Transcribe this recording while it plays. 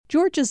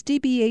Georgia's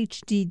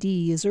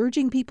DBHDD is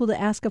urging people to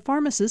ask a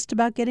pharmacist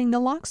about getting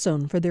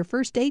naloxone for their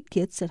first aid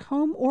kits at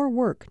home or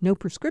work. No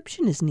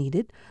prescription is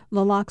needed.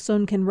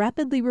 Naloxone can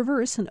rapidly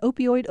reverse an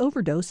opioid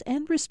overdose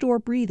and restore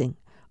breathing.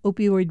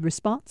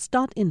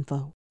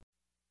 Opioidresponse.info.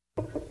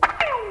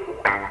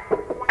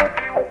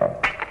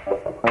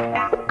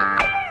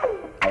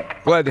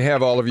 Glad to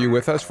have all of you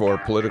with us for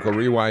Political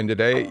Rewind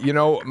today. You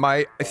know,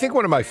 I think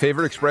one of my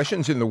favorite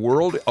expressions in the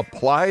world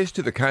applies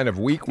to the kind of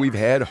week we've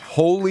had.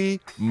 Holy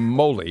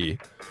moly.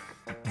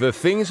 The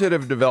things that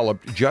have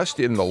developed just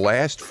in the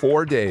last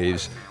 4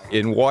 days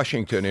in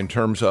Washington in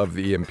terms of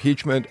the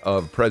impeachment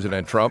of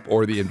President Trump,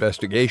 or the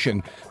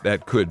investigation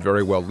that could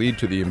very well lead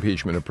to the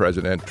impeachment of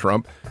President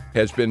Trump,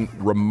 has been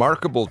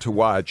remarkable to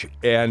watch.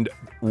 And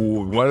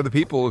one of the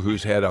people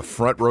who's had a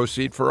front row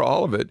seat for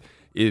all of it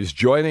is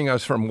joining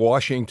us from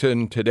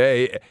Washington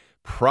today.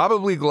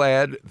 Probably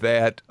glad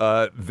that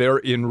they're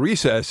in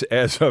recess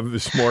as of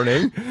this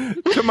morning.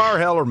 Tamar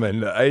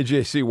Hallerman,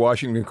 AJC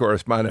Washington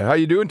correspondent. How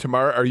you doing,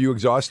 Tamar? Are you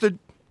exhausted?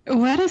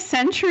 What a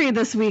century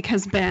this week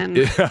has been.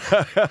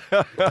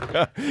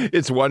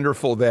 It's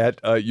wonderful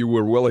that you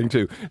were willing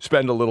to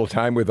spend a little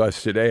time with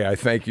us today. I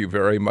thank you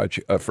very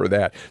much for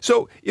that.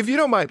 So, if you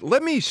don't mind,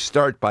 let me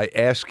start by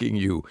asking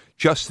you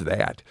just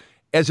that.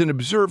 As an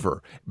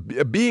observer,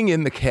 being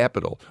in the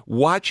Capitol,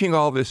 watching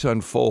all this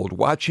unfold,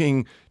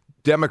 watching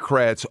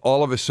Democrats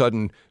all of a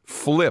sudden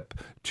flip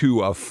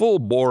to a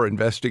full-bore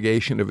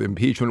investigation of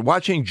impeachment,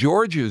 watching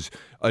Georgia's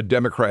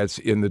Democrats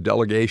in the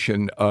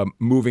delegation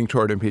moving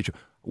toward impeachment,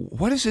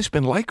 what has this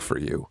been like for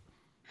you?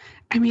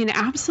 I mean,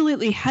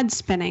 absolutely head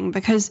spinning,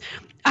 because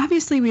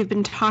obviously we've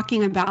been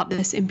talking about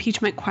this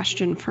impeachment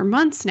question for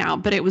months now,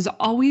 but it was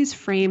always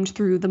framed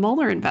through the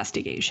Mueller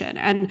investigation.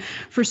 And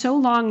for so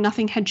long,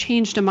 nothing had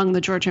changed among the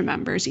Georgia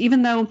members,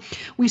 even though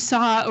we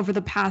saw over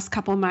the past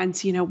couple of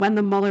months, when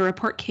the Mueller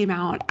report came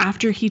out,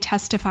 after he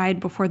testified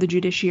before the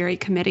Judiciary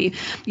Committee,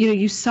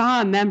 you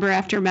saw member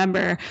after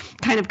member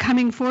kind of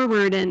coming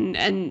forward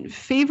and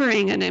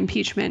favoring an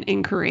impeachment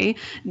inquiry.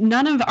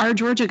 None of our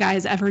Georgia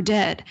guys ever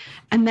did.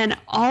 And then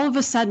all of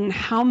a sudden,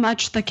 how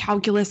much the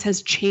calculus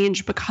has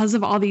changed because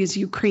of all these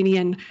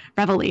Ukrainian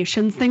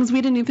revelations, things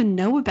we didn't even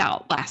know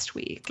about last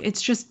week.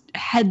 It's just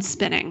head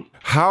spinning.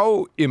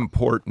 How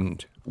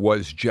important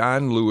was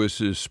John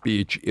Lewis's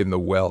speech in the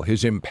well,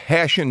 his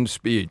impassioned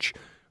speech,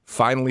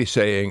 finally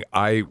saying,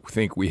 I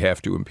think we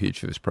have to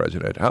impeach this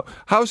president?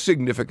 How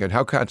significant,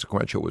 how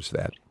consequential was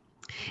that?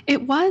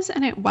 It was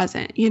and it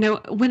wasn't.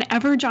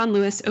 Whenever John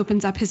Lewis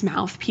opens up his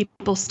mouth,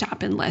 people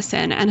stop and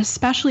listen, and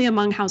especially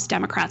among House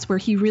Democrats, where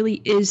he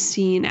really is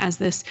seen as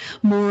this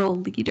moral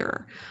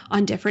leader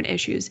on different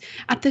issues.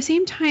 At the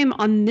same time,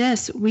 on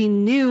this, we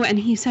knew, and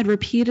he said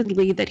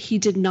repeatedly, that he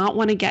did not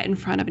want to get in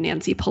front of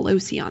Nancy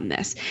Pelosi on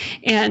this.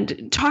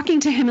 And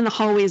talking to him in the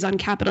hallways on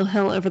Capitol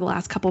Hill over the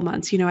last couple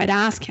months, I'd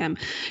ask him,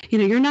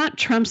 you're not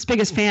Trump's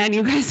biggest fan.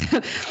 You guys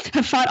have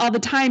fought all the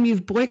time.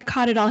 You've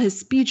boycotted all his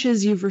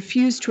speeches. You've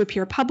refused to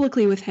appear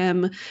publicly with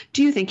him.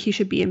 Do you think he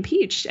should be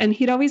impeached? And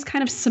he'd always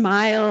kind of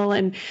smile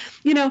and,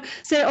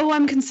 say, oh,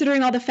 I'm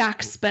considering all the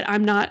facts, but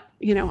I'm not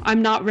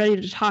ready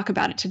to talk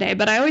about it today.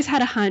 But I always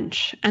had a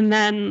hunch. And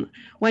then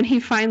when he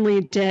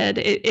finally did,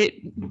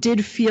 it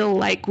did feel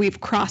like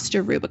we've crossed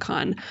a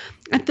Rubicon.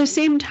 At the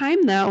same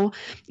time, though,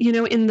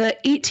 in the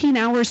 18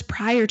 hours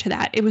prior to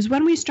that, it was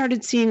when we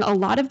started seeing a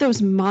lot of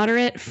those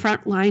moderate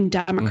frontline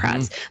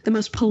Democrats, the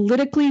most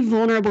politically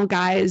vulnerable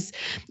guys,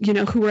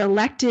 who were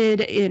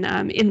elected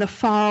in the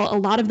fall, a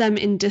lot of them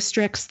in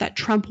districts that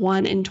Trump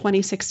won in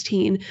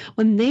 2016,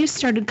 when they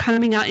started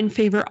coming out in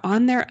favor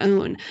on their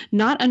own,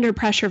 not under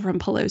pressure from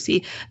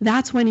Pelosi.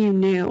 That's when you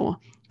knew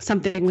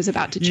something was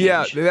about to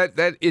change. Yeah,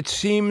 that it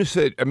seems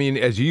that,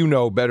 as you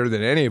know better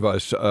than any of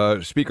us,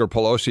 Speaker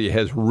Pelosi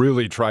has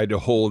really tried to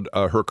hold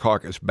her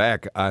caucus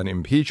back on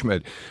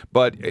impeachment.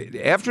 But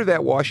after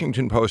that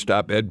Washington Post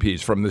op-ed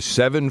piece from the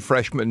 7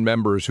 freshman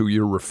members who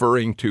you're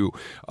referring to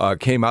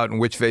came out, in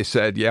which they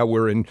said, yeah,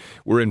 we're in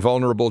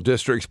vulnerable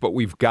districts, but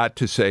we've got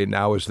to say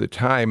now is the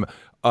time.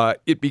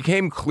 It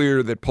became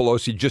clear that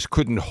Pelosi just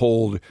couldn't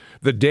hold.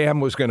 The dam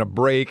was going to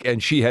break,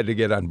 and she had to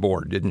get on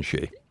board, didn't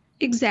she?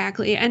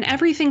 Exactly. And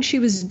everything she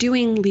was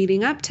doing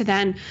leading up to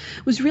then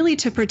was really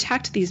to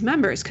protect these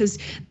members, because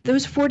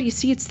those 40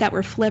 seats that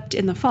were flipped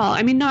in the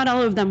fall, not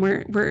all of them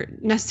were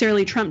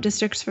necessarily Trump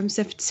districts from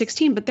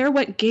 16, but they're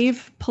what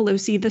gave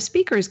Pelosi the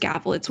speaker's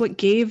gavel. It's what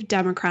gave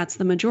Democrats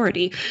the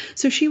majority.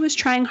 So she was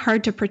trying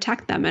hard to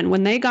protect them. And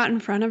when they got in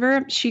front of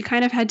her, she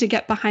kind of had to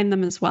get behind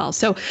them as well.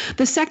 So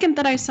the second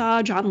that I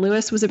saw John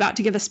Lewis was about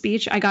to give a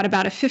speech, I got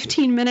about a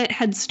 15-minute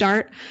head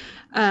start.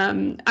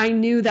 I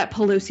knew that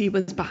Pelosi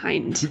was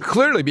behind.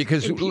 Clearly,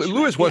 because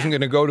Lewis wasn't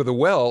going to go to the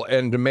well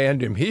and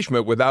demand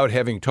impeachment without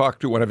having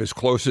talked to one of his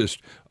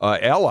closest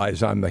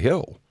allies on the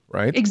Hill,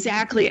 right?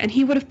 Exactly. And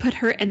he would have put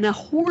her in a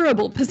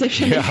horrible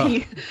position if Yeah.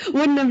 he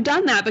wouldn't have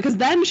done that, because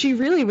then she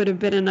really would have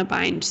been in a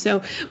bind.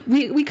 So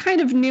we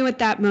kind of knew at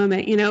that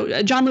moment,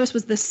 John Lewis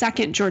was the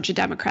second Georgia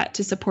Democrat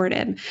to support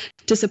him,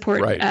 Right.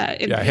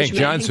 impeachment. Hank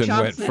Johnson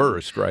went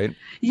first, right?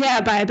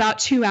 Yeah, by about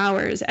 2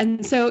 hours.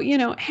 And so,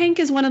 Hank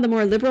is one of the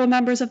more liberal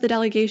members of the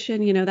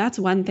delegation. That's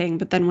one thing.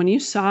 But then when you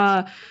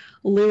saw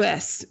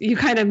Lewis, you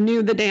kind of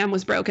knew the dam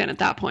was broken at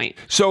that point.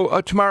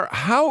 So, Tamar,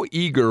 how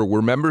eager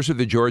were members of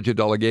the Georgia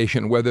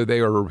delegation, whether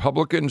they are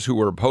Republicans who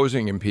were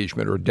opposing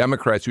impeachment or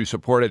Democrats who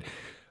support it,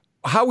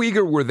 how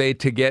eager were they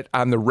to get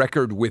on the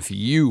record with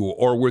you,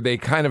 or were they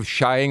kind of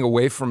shying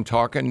away from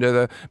talking to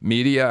the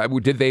media?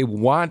 Did they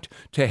want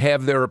to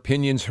have their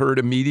opinions heard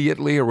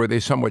immediately, or were they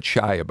somewhat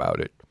shy about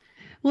it?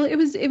 Well, it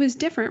was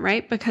different,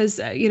 right? Because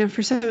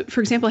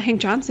for example, Hank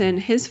Johnson,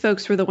 his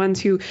folks were the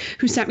ones who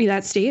sent me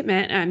that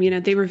statement.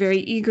 They were very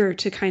eager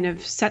to kind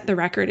of set the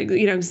record,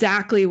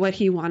 exactly what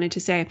he wanted to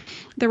say.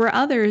 There were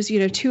others,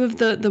 two of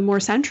the more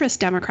centrist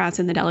Democrats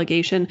in the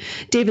delegation,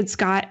 David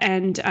Scott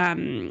and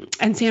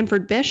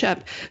Sanford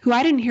Bishop, who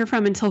I didn't hear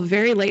from until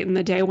very late in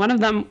the day. One of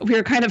them, we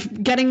were kind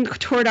of getting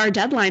toward our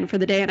deadline for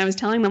the day, and I was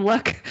telling them,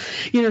 look,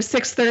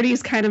 6:30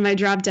 is kind of my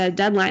drop dead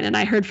deadline, and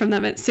I heard from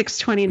them at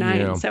 6:29.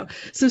 Yeah.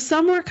 So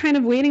some were kind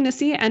of waiting to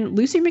see. And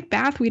Lucy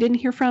McBath, we didn't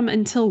hear from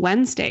until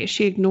Wednesday.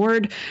 She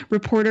ignored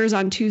reporters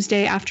on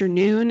Tuesday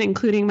afternoon,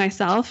 including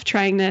myself,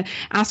 trying to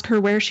ask her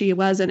where she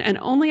was. And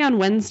only on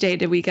Wednesday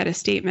did we get a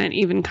statement,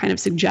 even kind of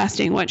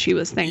suggesting what she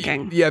was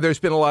thinking. Yeah, there's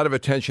been a lot of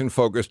attention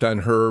focused on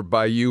her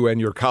by you and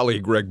your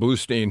colleague, Greg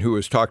Bluestein, who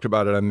has talked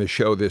about it on the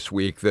show this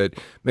week, that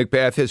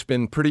McBath has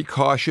been pretty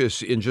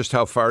cautious in just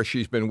how far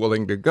she's been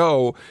willing to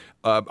go.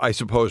 I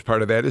suppose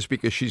part of that is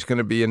because she's going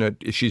to be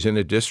she's in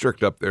a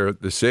district up there,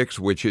 the 6th,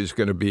 which is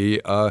going to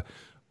be a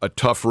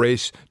tough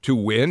race to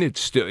win.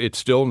 It's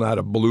still not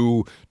a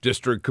blue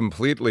district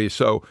completely,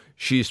 so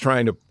she's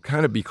trying to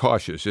kind of be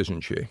cautious,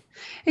 isn't she?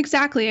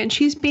 Exactly. And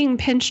she's being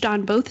pinched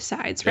on both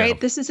sides, right?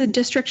 Yeah. This is a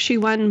district she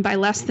won by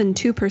less than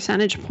 2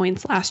 percentage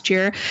points last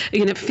year.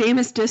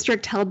 Famous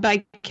district held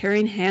by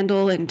Karen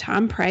Handel and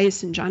Tom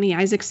Price and Johnny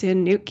Isakson,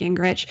 Newt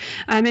Gingrich.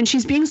 And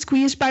she's being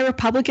squeezed by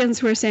Republicans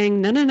who are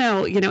saying,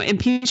 no,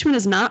 impeachment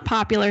is not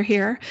popular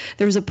here.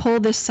 There was a poll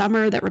this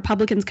summer that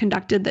Republicans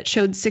conducted that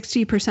showed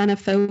 60% of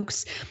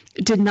folks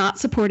did not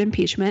support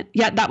impeachment.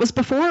 Yet that was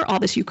before all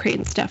this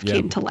Ukraine stuff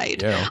came to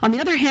light. Yeah. On the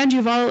other hand,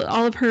 you have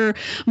all of her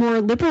more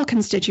liberal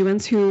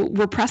constituents who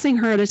were pressing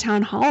her at a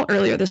town hall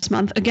earlier this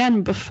month,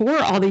 again, before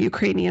all the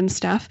Ukrainian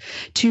stuff,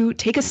 to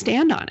take a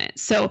stand on it.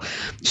 So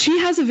she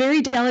has a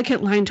very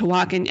delicate line to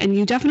walk, and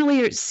you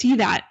definitely see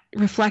that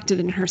reflected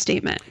in her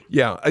statement.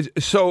 Yeah.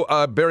 So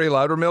Barry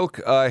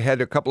Loudermilk had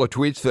a couple of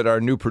tweets that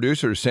our new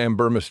producer, Sam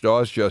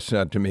Burmess-Dawes, just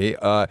sent to me.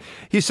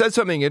 He said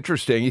something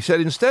interesting. He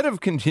said, instead of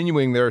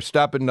continuing their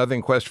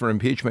stop-and-nothing quest for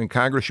impeachment,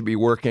 Congress should be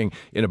working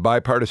in a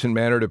bipartisan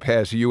manner to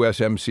pass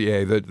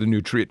USMCA, the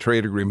new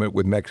trade agreement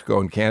with Mexico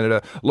and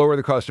Canada, lower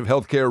the cost of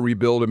health care,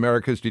 rebuild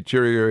America's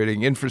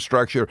deteriorating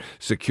infrastructure,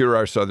 secure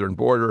our southern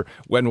border.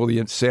 When will the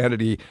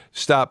insanity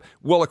stop?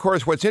 Well, of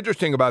course, what's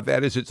interesting about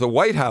that is it's the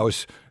White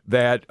House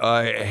that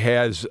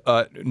has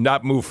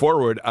not moved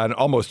forward on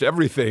almost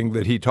everything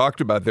that he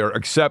talked about there,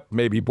 except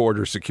maybe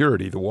border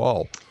security, the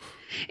wall.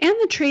 And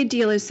the trade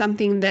deal is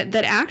something that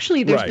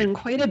actually there's been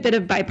quite a bit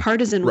of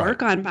bipartisan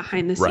work on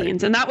behind the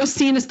scenes. And that was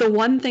seen as the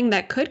one thing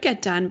that could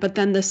get done. But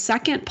then the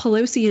second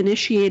Pelosi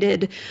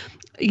initiated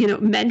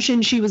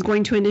mentioned she was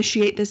going to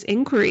initiate this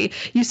inquiry,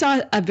 you saw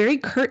a very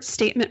curt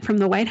statement from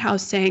the White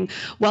House saying,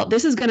 well,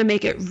 this is going to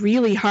make it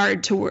really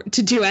hard to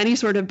do any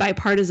sort of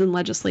bipartisan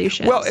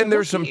legislation. Well, and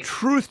there's some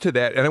truth to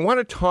that. And I want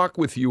to talk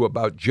with you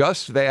about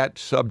just that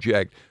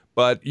subject.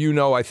 But,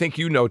 I think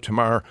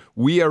Tamar,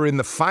 we are in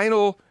the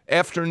final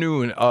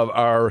afternoon of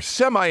our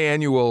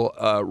semi-annual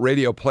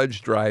radio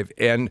pledge drive.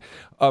 And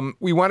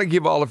we want to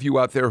give all of you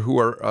out there who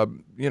are,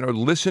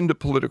 listen to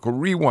Political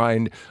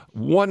Rewind,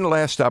 one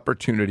last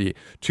opportunity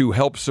to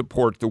help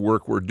support the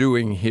work we're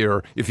doing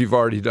here. If you've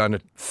already done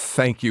it,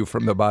 thank you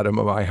from the bottom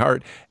of my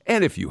heart.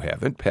 And if you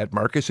haven't, Pat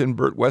Marcus and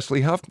Bert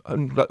Wesley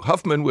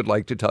Huffman would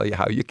like to tell you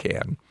how you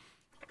can.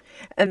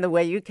 And the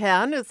way you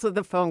can is with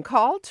a phone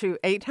call to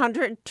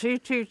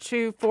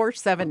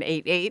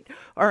 800-222-4788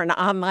 or an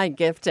online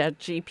gift at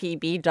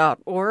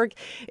gpb.org.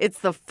 It's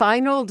the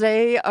final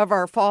day of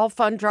our Fall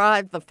Fund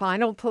Drive, the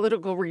final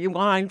Political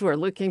Rewind. We're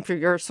looking for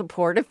your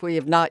support if we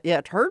have not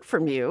yet heard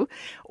from you,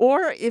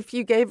 or if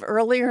you gave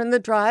earlier in the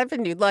drive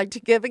and you'd like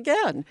to give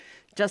again,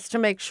 just to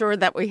make sure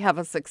that we have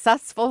a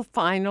successful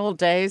final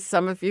day.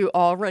 Some of you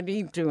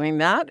already doing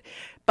that.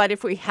 But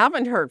if we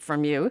haven't heard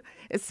from you,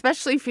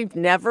 especially if you've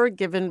never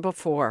given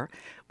before,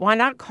 why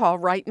not call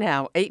right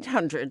now,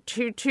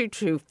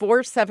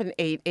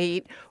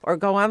 800-222-4788, or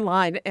go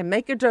online and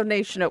make a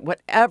donation at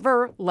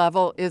whatever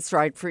level is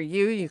right for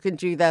you. You can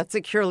do that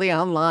securely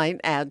online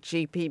at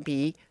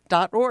gpb.org.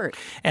 gpb.org.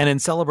 And in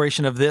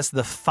celebration of this,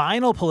 the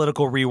final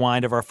Political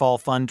Rewind of our Fall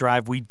Fund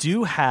Drive, we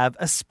do have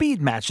a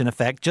speed match in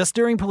effect just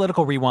during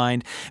Political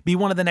Rewind. Be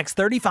one of the next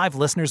 35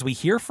 listeners we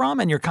hear from,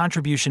 and your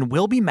contribution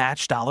will be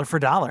matched dollar for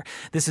dollar.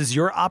 This is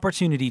your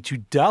opportunity to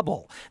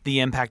double the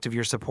impact of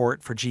your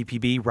support for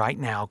GPB right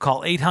now.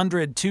 Call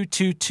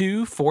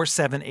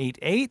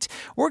 800-222-4788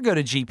 or go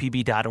to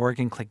gpb.org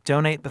and click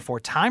donate before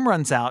time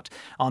runs out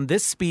on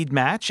this speed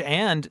match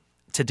and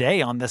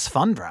today on this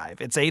fund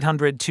drive. It's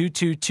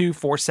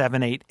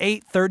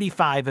 800-222-4788,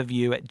 35 of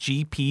you at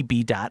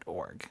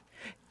gpb.org.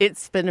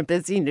 It's been a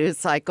busy news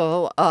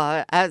cycle,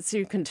 as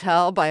you can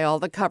tell by all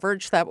the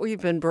coverage that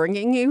we've been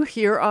bringing you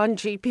here on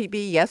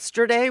GPB.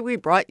 Yesterday, we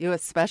brought you a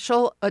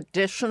special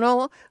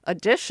additional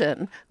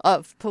edition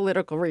of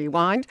Political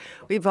Rewind.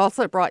 We've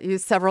also brought you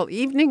several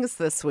evenings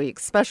this week,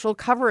 special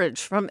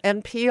coverage from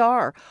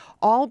NPR,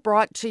 all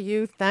brought to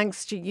you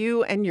thanks to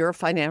you and your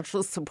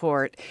financial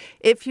support.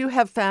 If you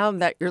have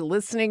found that you're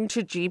listening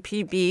to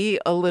GPB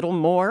a little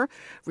more,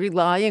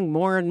 relying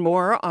more and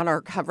more on our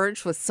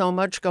coverage with so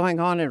much going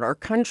on in our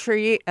country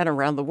and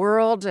around the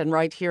world and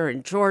right here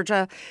in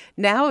Georgia,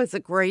 now is a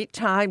great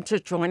time to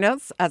join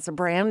us as a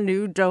brand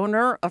new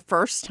donor, a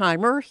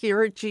first-timer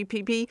here at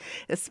GPB,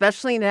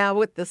 especially now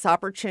with this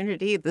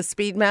opportunity, the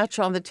speed match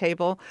on the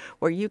table,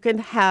 where you can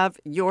have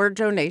your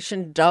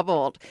donation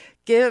doubled.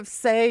 Give,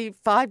 say,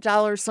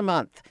 $5 a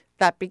month.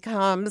 That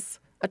becomes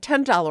a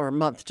 $10 a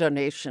month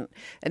donation.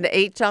 An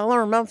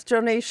 $8 a month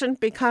donation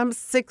becomes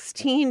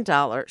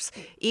 $16.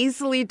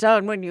 Easily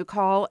done when you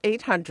call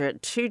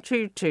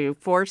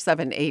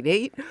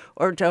 800-222-4788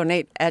 or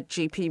donate at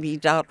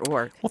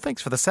gpb.org. Well,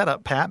 thanks for the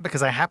setup, Pat,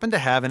 because I happen to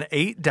have an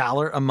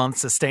 $8 a month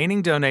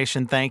sustaining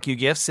donation thank you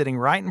gift sitting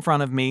right in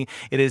front of me.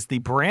 It is the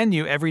brand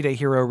new Everyday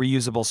Hero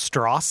reusable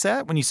straw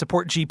set. When you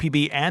support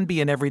GPB and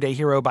be an Everyday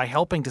Hero by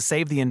helping to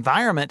save the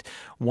environment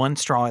one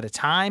straw at a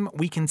time,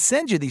 we can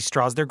send you these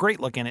straws. They're great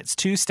looking. It's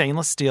 2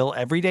 stainless steel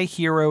Everyday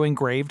Hero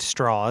engraved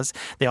straws.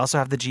 They also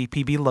have the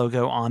GPB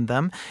logo on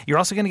them. You're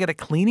also going to get a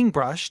cleaning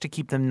brush to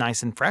keep them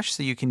nice and fresh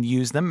so you can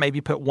use them. Maybe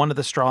put one of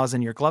the straws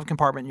in your glove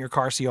compartment in your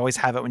car so you always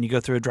have it when you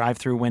go through a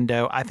drive-through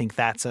window. I think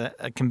that's a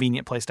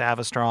convenient place to have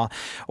a straw.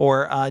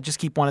 Or just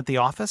keep one at the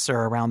office or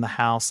around the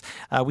house.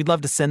 We'd love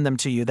to send them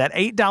to you. That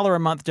 $8 a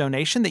month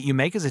donation that you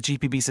make as a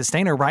GPB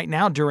sustainer right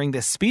now during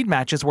this speed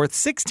match is worth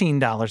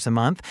 $16 a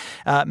month,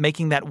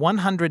 making that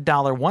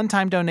 $100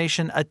 one-time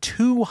donation a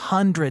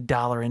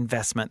 $200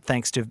 investment,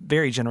 thanks to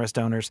very generous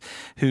donors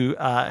who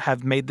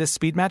have made this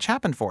speed match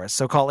happen for us.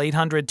 So call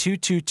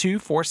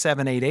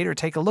 800-222-4788 or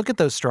take a look at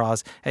those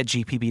straws at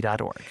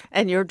gpb.org.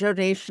 And your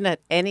donation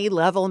at any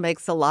level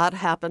makes a lot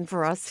happen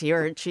for us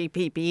here at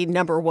GPB.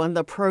 Number one,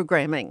 the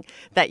programming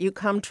that you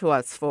come to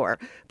us for.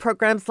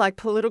 Programs like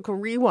Political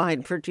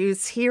Rewind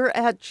produced here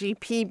at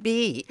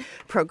GPB.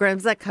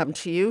 Programs that come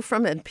to you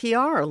from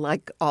NPR,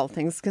 like All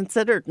Things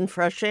Considered and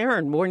Fresh Air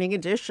and Morning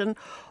Edition,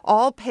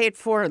 all paid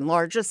for in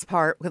largest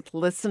part with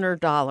listener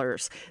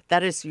dollars.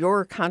 That is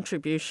your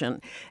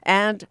contribution.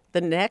 And the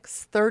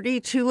next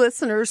 32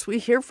 listeners we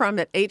hear from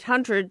at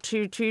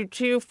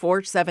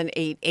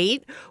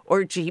 800-222-4788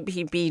 or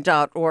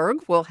gpb.org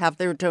will have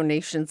their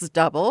donations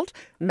doubled,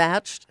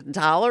 matched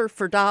dollar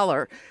for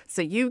dollar.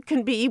 So you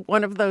can be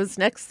one of those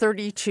next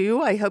 32.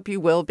 I hope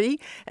you will be,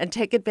 and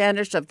take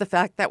advantage of the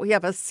fact that we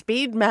have a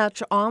speed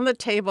match on the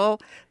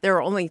table. There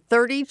are only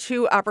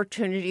 32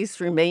 opportunities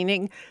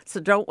remaining,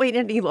 so don't wait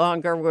any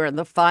longer. We're in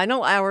the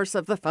final hours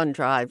of the fund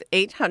drive.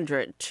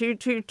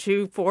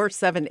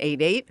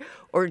 800-222-4788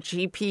 or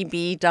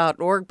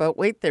gpb.org. But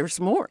wait, there's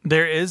more.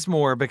 There is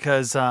more,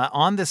 because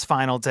on this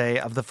final day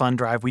of the fund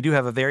drive, we do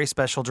have a very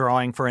special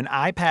drawing for an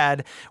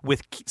iPad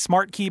with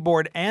Smart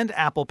Keyboard and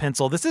Apple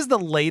Pencil. This is the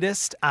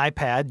latest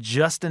iPad,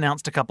 just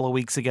announced a couple of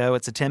weeks ago.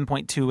 It's a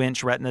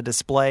 10.2-inch Retina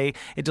display.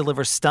 It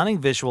delivers stunning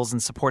visuals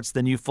and supports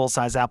the new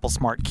full-size Apple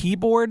Smart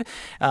Keyboard,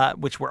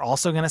 which we're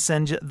also going to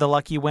send the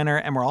lucky winner,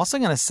 and we're also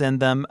going to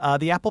send them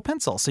the Apple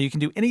Pencil. So you can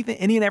do any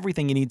and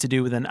everything you need to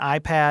do with an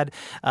iPad.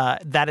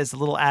 That is a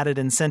little added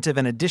incentive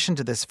in addition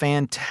to this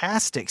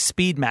fantastic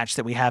speed match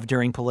that we have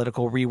during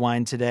Political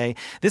Rewind today.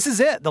 This is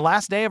it, the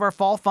last day of our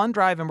fall fund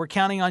drive, and we're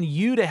counting on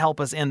you to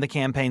help us end the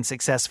campaign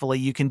successfully.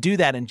 You can do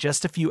that in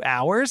just a few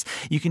hours.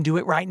 You can do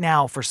it right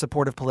now for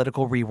support of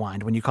Political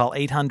Rewind when you call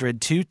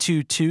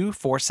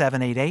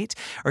 800-222-4788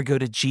 or go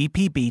to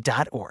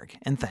gpb.org.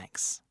 And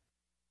thanks.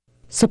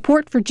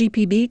 Support for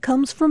GPB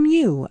comes from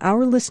you,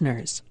 our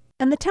listeners.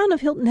 And the Town of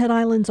Hilton Head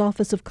Island's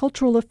Office of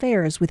Cultural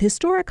Affairs with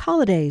Historic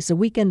Holidays, a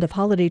weekend of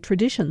holiday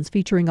traditions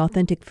featuring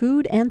authentic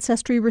food,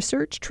 ancestry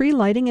research, tree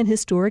lighting, and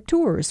historic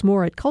tours.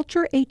 More at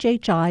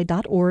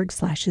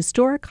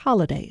culturehhi.org/historic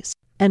holidays.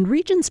 And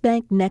Regions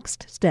Bank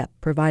Next Step,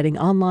 providing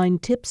online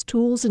tips,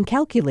 tools, and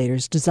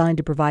calculators designed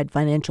to provide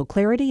financial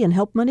clarity and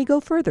help money go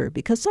further,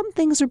 because some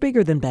things are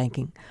bigger than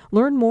banking.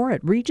 Learn more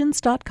at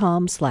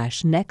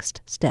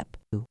regions.com/nextstep.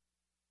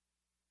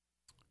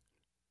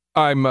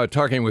 I'm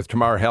talking with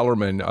Tamar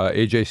Hallerman,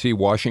 AJC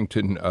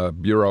Washington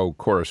Bureau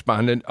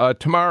correspondent.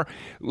 Tamar,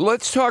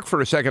 let's talk for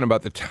a second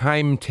about the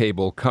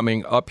timetable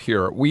coming up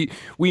here. We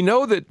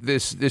know that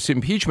this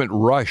impeachment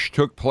rush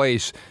took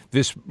place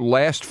this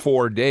last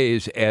 4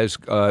 days as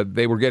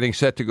they were getting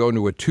set to go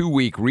into a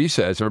 2-week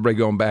recess, everybody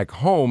going back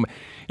home.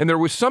 And there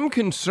was some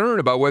concern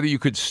about whether you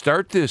could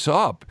start this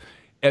up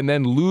and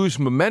then lose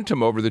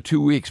momentum over the 2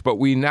 weeks. But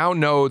we now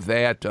know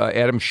that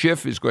Adam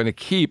Schiff is going to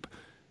keep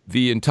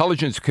the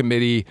Intelligence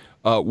Committee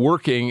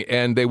working,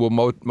 and they will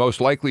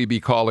most likely be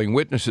calling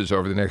witnesses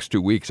over the next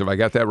 2 weeks. Have I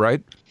got that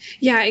right?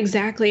 Yeah,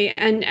 exactly.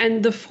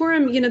 And the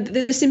forum,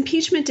 this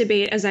impeachment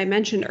debate, as I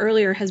mentioned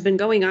earlier, has been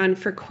going on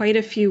for quite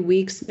a few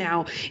weeks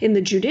now in the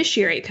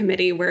Judiciary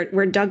Committee,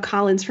 where Doug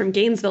Collins from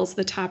Gainesville is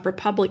the top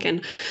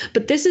Republican.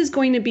 But this is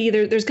going to be,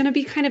 there's going to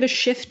be kind of a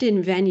shift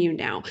in venue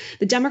now.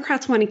 The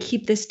Democrats want to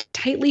keep this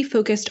tightly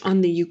focused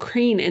on the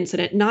Ukraine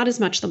incident, not as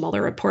much the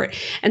Mueller report.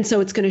 And so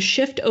it's going to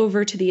shift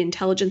over to the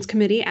Intelligence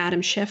Committee,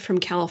 Adam Schiff from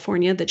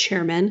California, the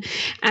chairman.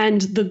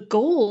 And the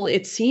goal,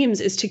 it seems,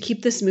 is to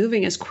keep this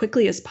moving as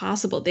quickly as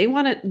possible. They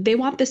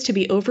want this to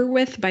be over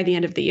with by the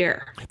end of the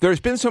year. There's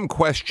been some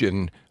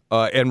question,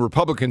 and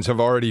Republicans have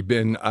already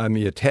been on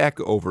the attack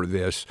over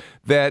this,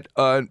 that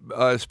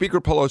Speaker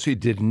Pelosi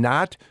did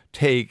not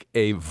take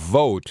a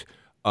vote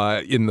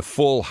in the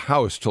full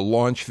House to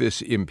launch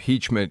this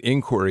impeachment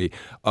inquiry.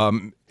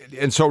 And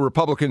so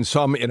Republicans,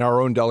 some in our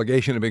own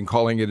delegation, have been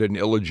calling it an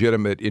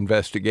illegitimate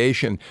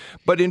investigation.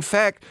 But in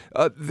fact,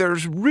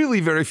 there's really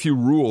very few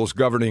rules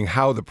governing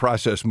how the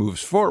process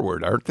moves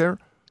forward, aren't there?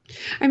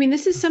 I mean,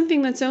 this is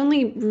something that's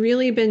only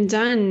really been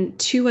done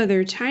 2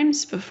 other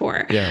times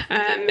before. Yeah.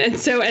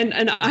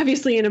 And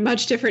obviously in a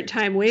much different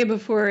time, way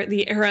before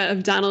the era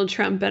of Donald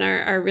Trump and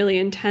our really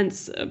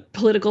intense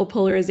political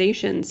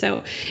polarization.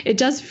 So it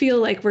does feel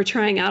like we're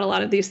trying out a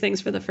lot of these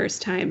things for the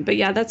first time. But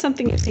yeah, that's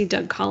something you see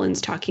Doug Collins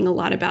talking a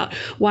lot about.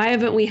 Why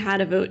haven't we had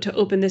a vote to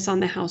open this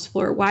on the House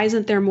floor? Why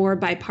isn't there more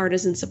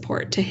bipartisan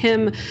support? To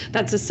him,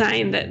 that's a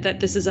sign that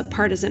this is a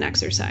partisan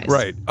exercise.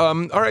 Right.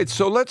 All right.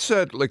 So let's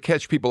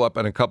catch people up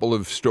on a couple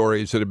of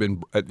stories that have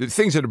been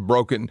things that have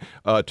broken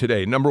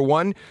today. Number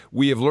one,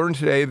 we have learned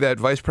today that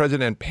Vice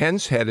President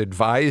Pence had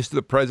advised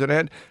the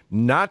president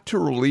not to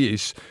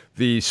release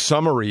the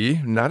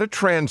summary, not a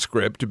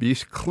transcript, to be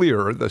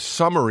clear, the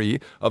summary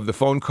of the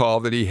phone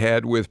call that he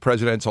had with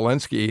President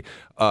Zelensky,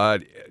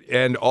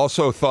 and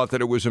also thought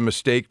that it was a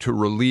mistake to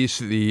release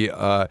the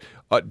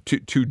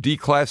to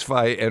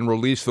declassify and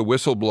release the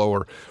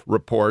whistleblower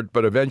report,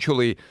 but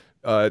eventually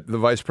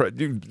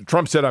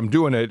Trump said, "I'm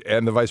doing it,"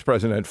 and the vice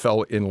president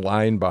fell in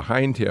line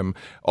behind him.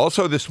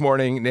 Also this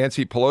morning,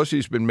 Nancy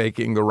Pelosi's been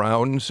making the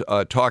rounds,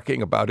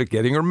 talking about it,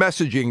 getting her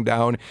messaging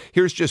down.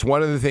 Here's just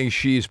one of the things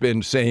she's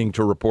been saying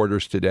to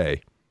reporters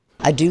today.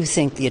 I do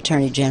think the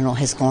Attorney General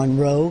has gone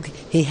rogue.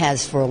 He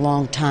has for a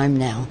long time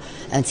now.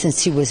 And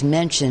since he was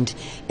mentioned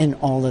in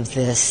all of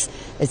this,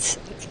 it's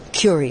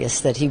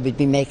curious that he would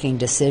be making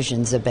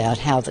decisions about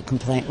how the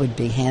complaint would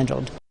be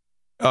handled.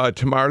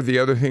 Tamar, the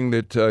other thing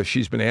that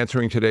she's been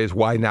answering today is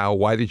why now?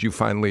 Why did you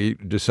finally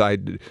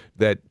decide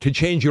to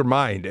change your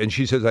mind? And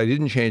she says, I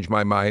didn't change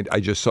my mind.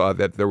 I just saw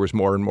that there was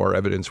more and more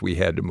evidence we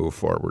had to move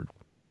forward.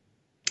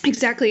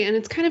 Exactly. And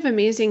it's kind of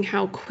amazing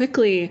how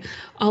quickly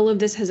all of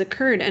this has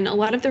occurred. And a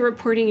lot of the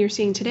reporting you're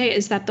seeing today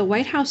is that the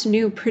White House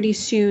knew pretty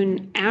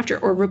soon after,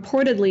 or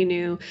reportedly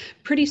knew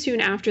pretty soon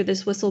after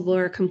this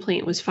whistleblower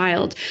complaint was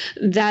filed,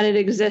 that it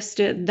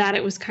existed, that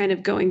it was kind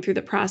of going through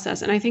the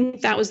process. And I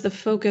think that was the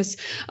focus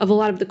of a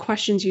lot of the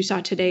questions you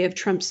saw today of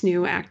Trump's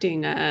new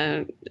acting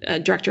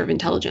director of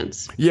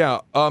intelligence. Yeah.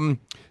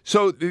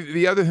 So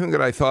the other thing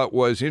that I thought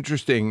was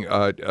interesting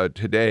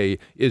today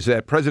is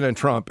that President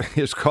Trump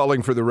is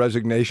calling for the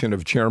resignation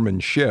of Chairman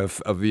Schiff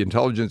of the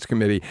Intelligence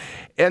Committee.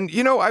 And,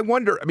 I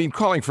wonder,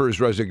 calling for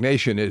his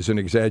resignation is an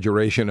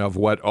exaggeration of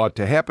what ought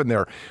to happen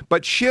there.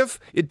 But Schiff,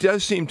 it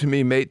does seem to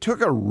me,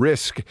 took a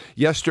risk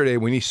yesterday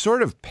when he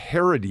sort of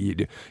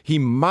parodied, he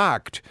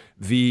mocked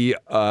the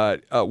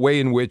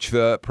way in which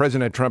the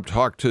President Trump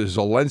talked to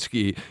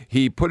Zelensky.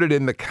 He put it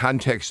in the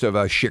context of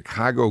a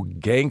Chicago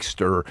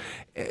gangster.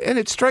 And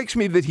it strikes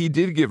me that he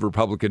did give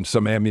Republicans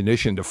some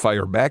ammunition to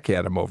fire back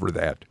at him over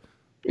that.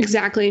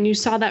 Exactly. And you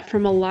saw that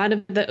from a lot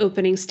of the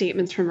opening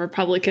statements from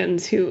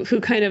Republicans who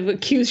kind of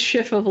accused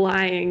Schiff of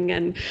lying.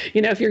 And,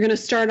 if you're going to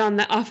start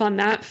off on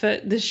that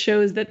foot, this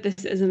shows that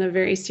this isn't a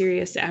very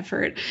serious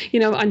effort.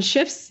 On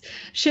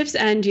Schiff's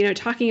end,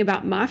 talking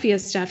about mafia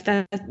stuff,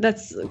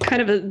 that's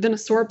kind of been a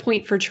sore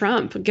point for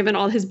Trump, given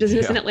all his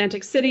business in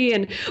Atlantic City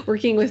and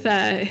working with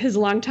his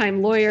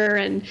longtime lawyer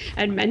and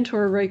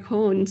mentor, Roy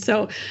Cohn.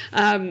 So,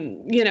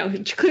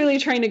 clearly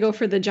trying to go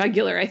for the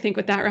jugular, I think,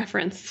 with that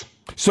reference.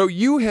 So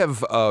you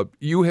have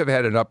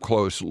had an up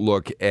close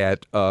look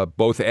at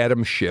both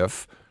Adam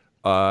Schiff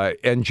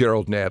and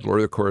Gerald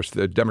Nadler, of course,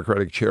 the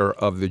Democratic chair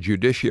of the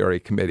Judiciary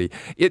Committee.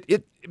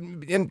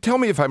 And tell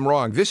me if I'm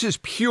wrong. This is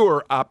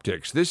pure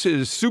optics. This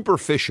is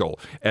superficial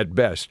at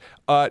best.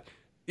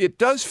 It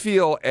does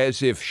feel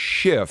as if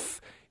Schiff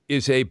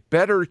is a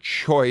better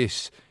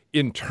choice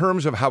in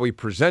terms of how he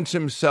presents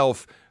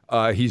himself.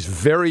 He's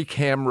very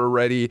camera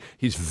ready.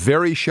 He's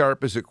very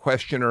sharp as a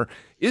questioner.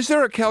 Is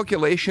there a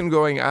calculation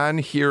going on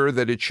here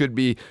that it should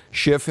be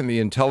Schiff and the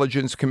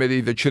Intelligence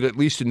Committee that should at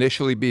least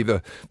initially be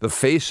the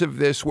face of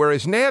this?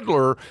 Whereas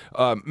Nadler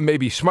may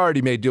be smart.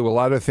 He may do a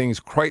lot of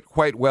things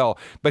quite well,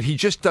 but he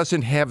just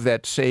doesn't have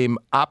that same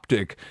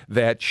optic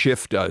that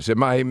Schiff does.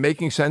 Am I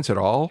making sense at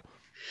all?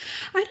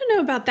 I don't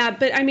know about that,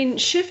 but I mean,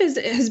 Schiff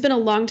has been a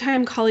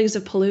longtime colleague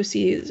of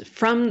Pelosi's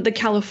from the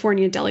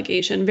California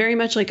delegation, very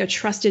much like a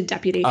trusted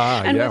deputy.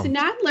 With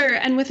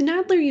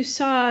Nadler, you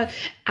saw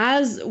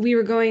as we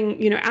were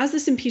going, as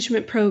this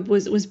impeachment probe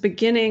was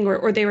beginning,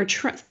 or they were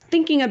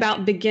thinking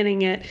about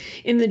beginning it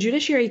in the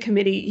Judiciary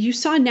Committee, you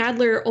saw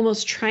Nadler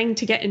almost trying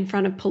to get in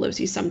front of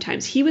Pelosi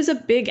sometimes. He was a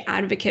big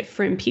advocate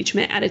for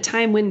impeachment at a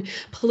time when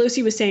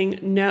Pelosi was saying,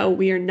 no,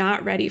 we are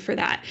not ready for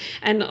that.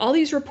 And all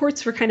these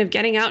reports were kind of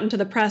getting out into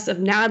the press of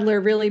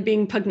Nadler really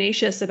being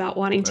pugnacious about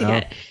wanting to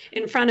get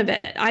in front of it.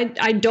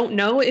 I don't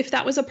know if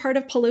that was a part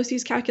of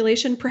Pelosi's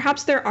calculation.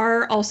 Perhaps there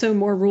are also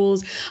more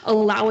rules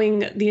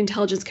allowing the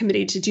Intelligence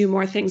Committee to do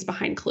more things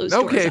behind closed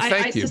doors. Okay,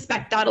 thank you. I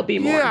suspect that'll be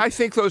more. Yeah, I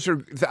think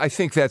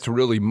that's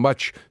really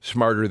much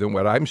smarter than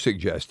what I'm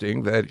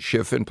suggesting, that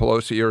Schiff and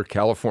Pelosi are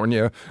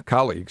California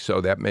colleagues. So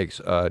that makes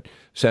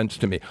sense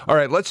to me. All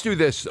right, let's do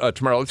this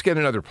tomorrow. Let's get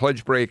another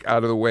pledge break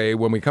out of the way.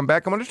 When we come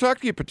back, I'm going to talk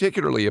to you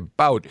particularly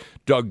about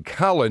Doug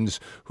Collins,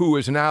 who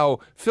has now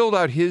filled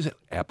out his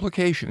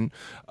application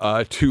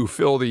to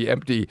fill the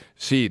empty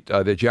seat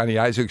that Johnny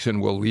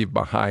Isakson will leave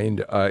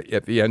behind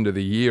at the end of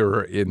the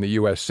year in the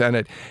U.S.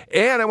 Senate.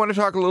 And I want to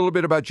talk a little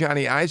bit about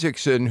Johnny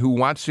Isakson, who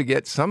wants to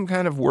get some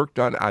kind of work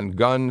done on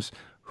guns.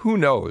 Who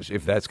knows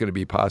if that's going to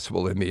be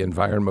possible in the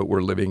environment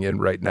we're living in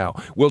right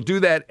now. We'll do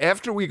that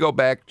after we go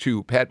back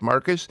to Pat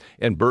Marcus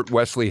and Bert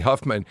Wesley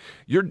Huffman.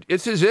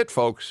 This is it,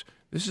 folks.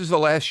 This is the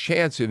last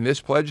chance in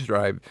this pledge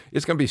drive.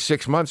 It's going to be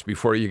 6 months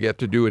before you get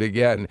to do it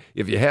again.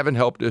 If you haven't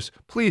helped us,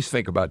 please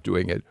think about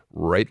doing it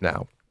right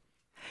now.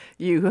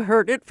 You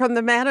heard it from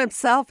the man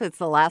himself. It's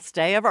the last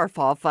day of our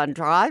Fall Fund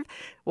Drive.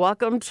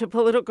 Welcome to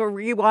Political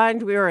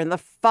Rewind. We are in the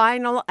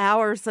final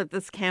hours of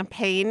this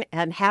campaign,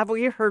 and have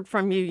we heard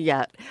from you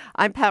yet?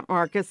 I'm Pat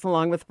Marcus,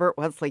 along with Bert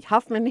Wesley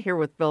Huffman, here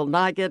with Bill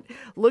Nigut,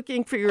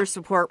 looking for your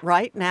support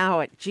right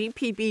now at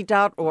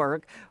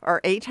gpb.org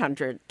or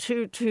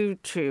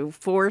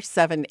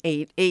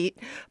 800-222-4788.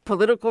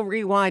 Political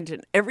Rewind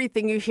and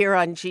everything you hear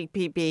on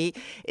GPB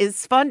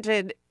is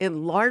funded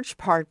in large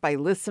part by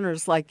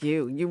listeners like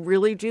you. You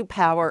really do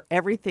power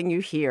everything you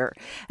hear.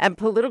 And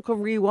Political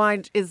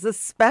Rewind is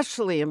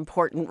especially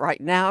important right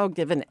now,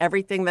 given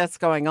everything that's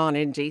going on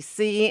in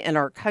D.C., in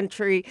our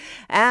country,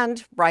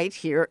 and right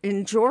here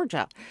in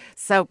Georgia.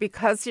 So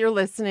because you're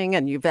listening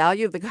and you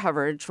value the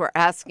coverage, we're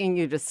asking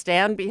you to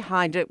stand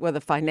behind it with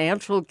a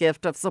financial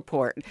gift of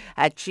support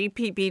at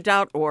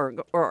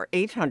gpb.org or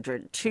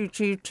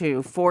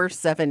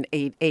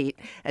 800-222-4788,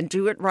 and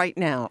do it right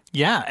now.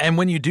 Yeah, and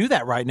when you do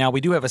that right now,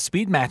 we do have a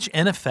speed match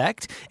in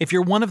effect. If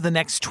you're one of the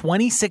next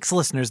 26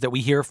 listeners that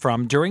we hear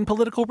from during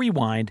Political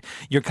Rewind,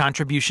 your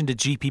contribution to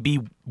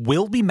GPB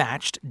will be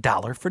matched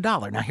dollar for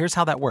dollar. Now, here's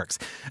how that works.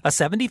 A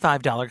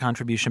 $75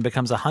 contribution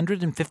becomes a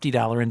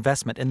 $150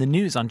 investment in the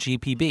news on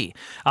GPB.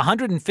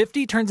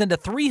 $150 turns into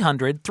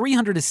 $300.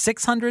 $300 is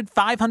 $600.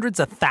 $500 is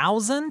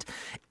 $1,000.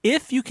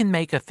 If you can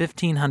make a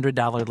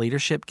 $1,500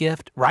 leadership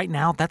gift, right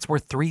now, that's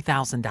worth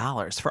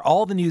 $3,000 for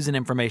all the news and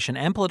information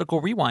and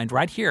Political Rewind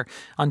right here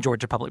on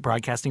Georgia Public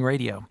Broadcasting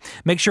Radio.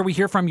 Make sure we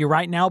hear from you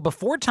right now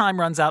before time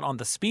runs out on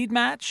the speed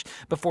match,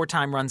 before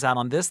time runs out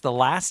on this, the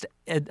last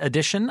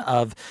edition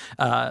of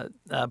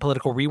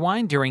Political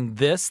Rewind during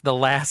the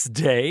last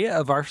day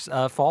of our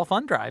Fall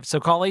Fund Drive. So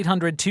call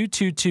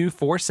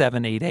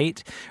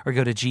 800-222-4788 or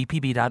go to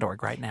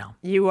gpb.org right now.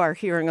 You are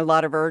hearing a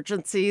lot of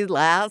urgency,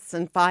 lasts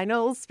and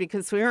finals,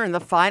 because we are in the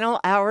final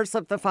hours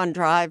of the Fund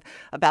Drive.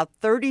 About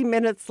 30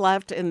 minutes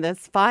left in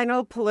this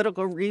final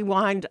Political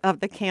Rewind of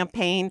the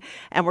campaign,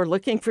 and we're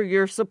looking for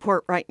your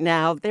support right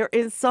now. There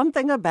is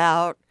something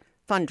about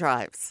fund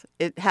drives.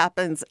 It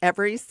happens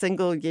every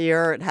single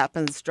year. It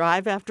happens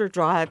drive after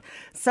drive.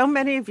 So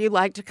many of you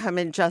like to come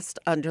in just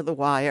under the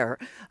wire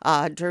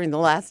during the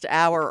last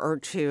hour or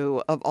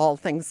two of All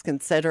Things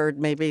Considered.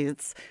 Maybe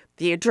it's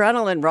the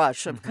adrenaline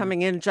rush of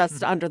coming in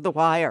just under the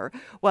wire.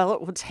 Well,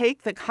 it will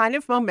take the kind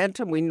of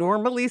momentum we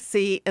normally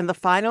see in the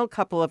final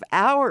couple of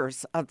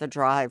hours of the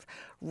drive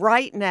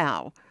right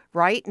now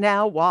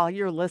while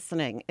you're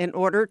listening, in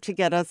order to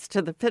get us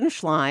to the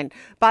finish line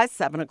by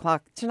 7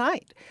 o'clock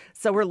tonight.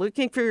 So we're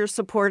looking for your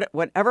support at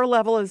whatever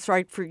level is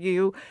right for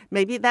you.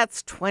 Maybe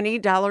that's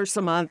 $20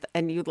 a month,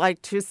 and you'd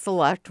like to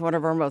select one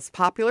of our most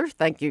popular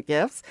thank you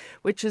gifts,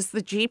 which is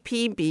the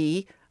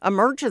GPB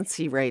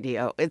emergency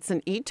radio. It's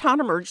an Eton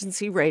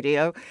emergency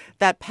radio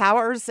that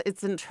powers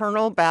its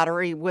internal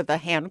battery with a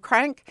hand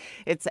crank.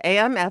 It's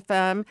AM,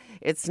 FM,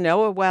 it's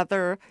NOAA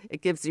weather.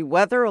 It gives you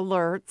weather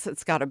alerts.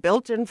 It's got a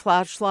built-in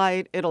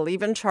flashlight. It'll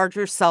even charge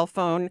your cell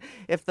phone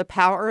if the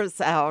power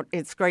is out.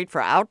 It's great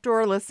for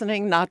outdoor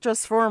listening, not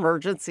just for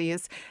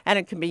emergencies. And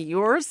it can be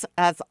yours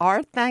as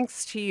our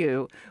thanks to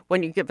you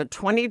when you give a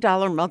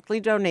 $20 monthly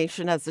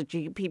donation as a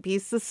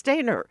GPB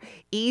sustainer.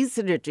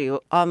 Easy to do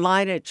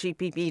online at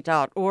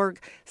gpb.org.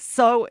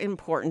 So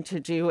important to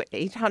do.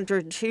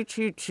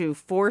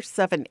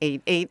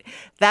 800-222-4788.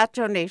 That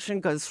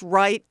donation goes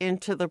right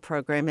into the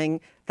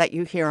programming that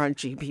you hear on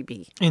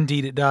GPB.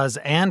 Indeed, it does.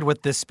 And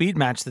with this speed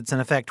match that's in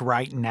effect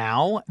right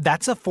now,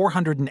 that's a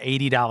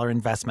 $480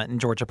 investment in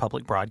Georgia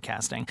Public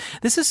Broadcasting.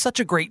 This is such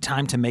a great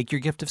time to make your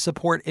gift of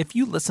support. If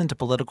you listen to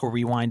Political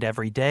Rewind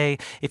every day,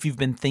 if you've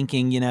been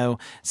thinking,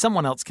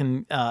 someone else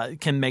can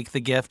make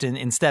the gift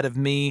instead of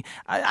me,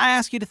 I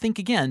ask you to think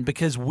again,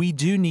 because we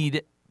do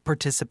need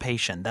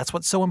participation. That's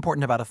what's so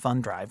important about a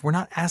fund drive. We're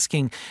not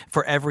asking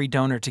for every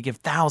donor to give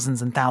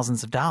thousands and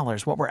thousands of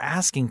dollars. What we're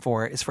asking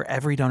for is for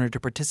every donor to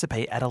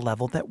participate at a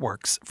level that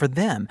works for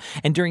them.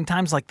 And during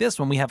times like this,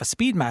 when we have a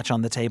speed match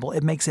on the table,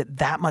 it makes it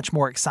that much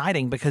more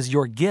exciting because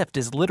your gift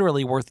is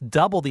literally worth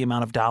double the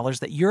amount of dollars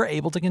that you're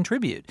able to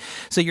contribute.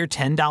 So your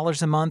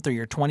 $10 a month or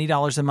your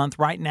 $20 a month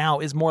right now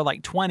is more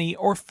like $20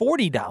 or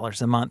 $40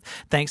 a month,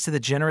 thanks to the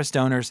generous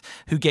donors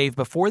who gave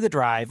before the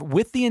drive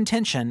with the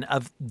intention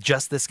of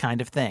just this kind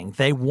of thing.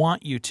 They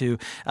want you to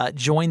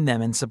join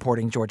them in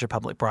supporting Georgia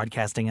Public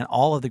Broadcasting and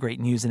all of the great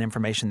news and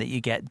information that you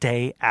get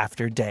day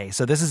after day.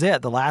 So this is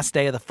it, the last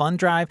day of the fund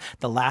drive,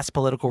 the last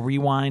Political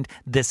Rewind.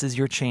 This is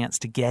your chance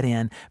to get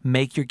in,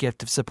 make your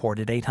gift of support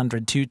at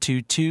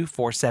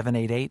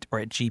 800-222-4788 or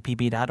at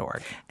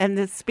gpb.org. And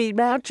this speed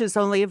match is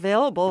only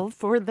available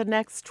for the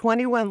next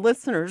 21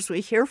 listeners we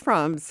hear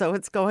from, so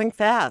it's going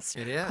fast.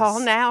 It is.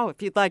 Call now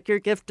if you'd like your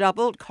gift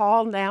doubled.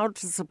 Call now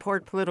to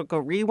support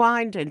Political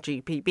Rewind and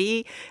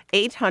GPB.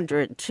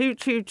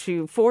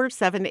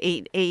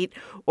 800-222-4788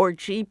 or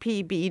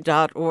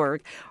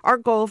gpb.org. Our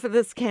goal for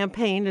this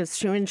campaign is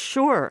to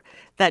ensure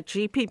that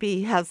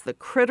GPB has the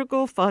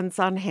critical funds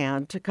on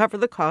hand to cover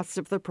the cost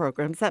of the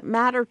programs that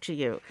matter to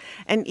you,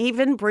 and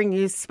even bring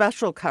you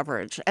special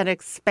coverage and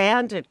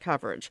expanded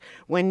coverage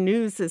when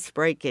news is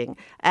breaking,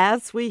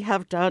 as we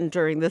have done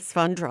during this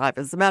fund drive.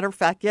 As a matter of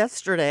fact,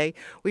 yesterday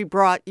we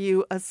brought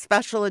you a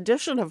special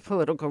edition of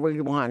Political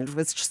Rewind,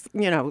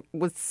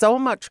 with so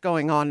much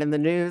going on in the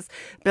news.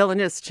 Bill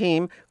and his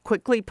team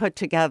quickly put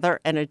together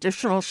an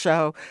additional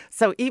show.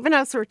 So even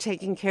as we're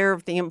taking care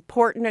of the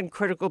important and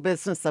critical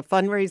business of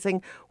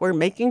fundraising, we're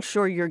making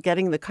sure you're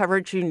getting the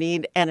coverage you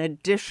need and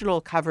additional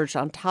coverage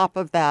on top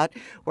of that.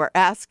 We're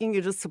asking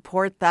you to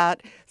support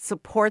that,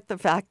 support the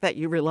fact that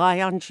you rely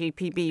on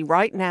GPB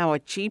right now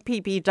at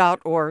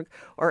gpb.org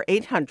or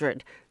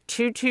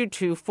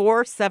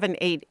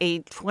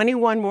 800-222-4788.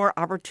 21 more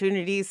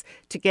opportunities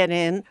to get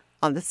in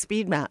on the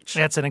speed match.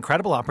 It's an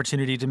incredible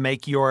opportunity to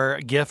make your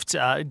gift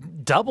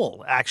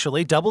double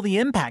the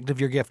impact of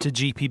your gift to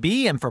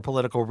GPB and for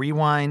Political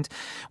Rewind. I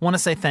want to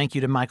say thank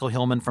you to Michael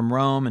Hillman from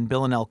Rome and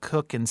Bill and Elle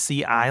Cook in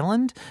Sea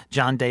Island,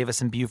 John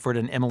Davis in Beaufort,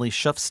 and Emily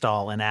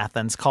Schuffstall in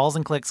Athens. Calls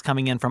and clicks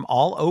coming in from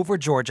all over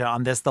Georgia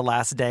on this, the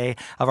last day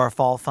of our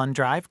fall fund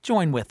drive.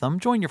 Join with them.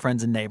 Join your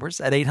friends and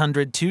neighbors at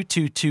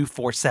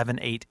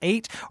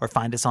 800-222-4788 or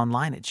find us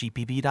online at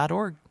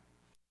gpb.org.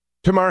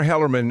 Tamar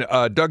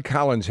Hallerman, Doug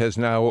Collins has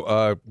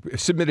now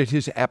submitted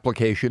his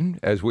application.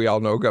 As we all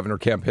know, Governor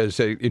Kemp has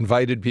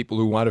invited people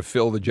who want to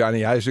fill the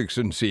Johnny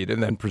Isakson seat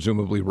and then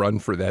presumably run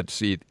for that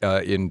seat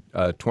in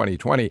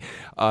 2020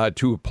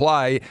 to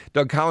apply.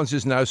 Doug Collins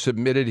has now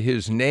submitted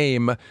his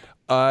name.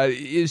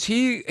 Is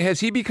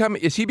he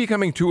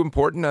becoming too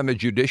important on the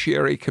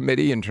Judiciary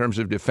Committee in terms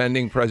of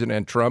defending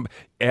President Trump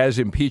as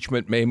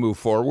impeachment may move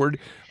forward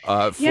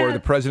for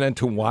the president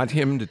to want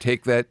him to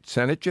take that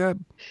Senate job?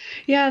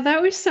 Yeah, that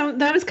was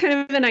kind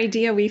of an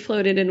idea we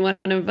floated in one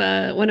of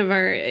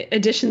our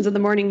editions of the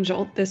Morning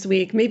Jolt this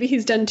week. Maybe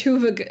he's done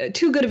too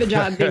good of a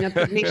job being a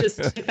pugnacious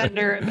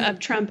defender of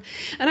Trump,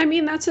 and I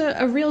mean that's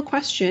a real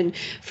question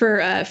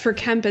for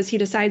Kemp as he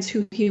decides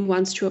who he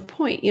wants to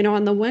appoint.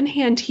 On the one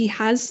hand, he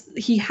has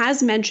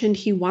mentioned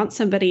he wants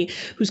somebody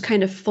who's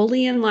kind of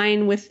fully in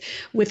line with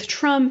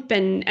Trump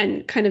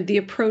and kind of the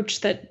approach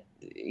that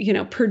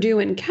Perdue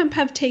and Kemp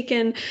have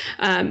taken,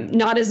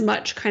 not as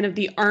much kind of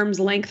the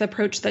arm's length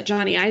approach that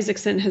Johnny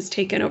Isakson has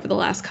taken over the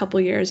last couple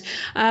of years.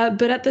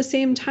 But at the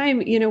same time,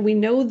 we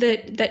know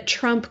that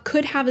Trump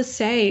could have a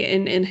say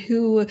in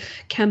who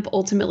Kemp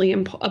ultimately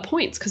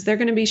appoints, because they're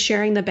going to be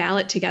sharing the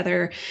ballot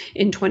together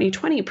in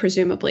 2020,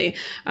 presumably.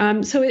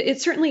 So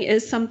it certainly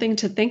is something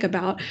to think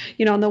about.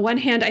 On the one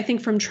hand, I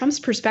think from Trump's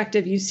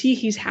perspective, you see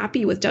he's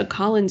happy with Doug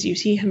Collins. You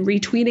see him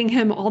retweeting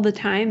him all the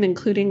time,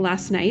 including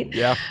last night.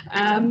 Yeah.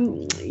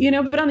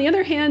 But on the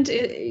other hand,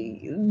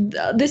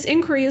 this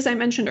inquiry, as I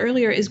mentioned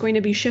earlier, is going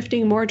to be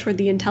shifting more toward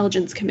the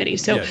Intelligence Committee.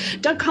 So yes.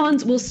 Doug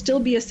Collins will still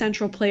be a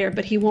central player,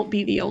 but he won't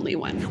be the only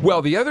one.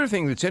 Well, the other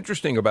thing that's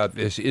interesting about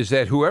this is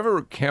that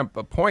whoever Kemp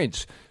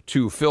appoints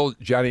to fill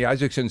Johnny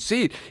Isakson's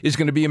seat is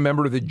going to be a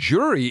member of the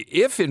jury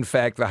if, in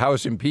fact, the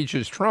House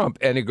impeaches Trump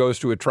and it goes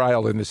to a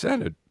trial in the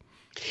Senate.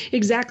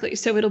 Exactly.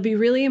 So it'll be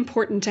really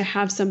important to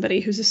have somebody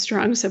who's a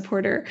strong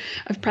supporter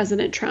of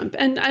President Trump.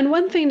 And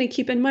one thing to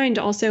keep in mind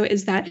also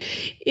is that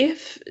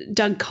if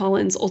Doug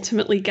Collins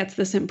ultimately gets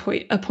this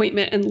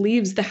appointment and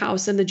leaves the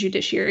House and the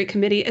Judiciary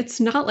Committee,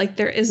 it's not like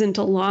there isn't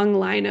a long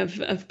line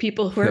of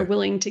people who are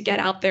willing to get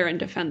out there and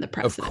defend the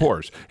president. Of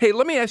course. Hey,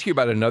 let me ask you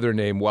about another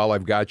name while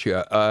I've got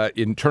you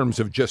in terms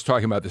of just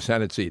talking about the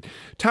Senate seat.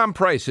 Tom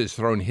Price has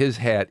thrown his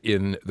hat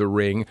in the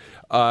ring.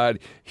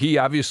 He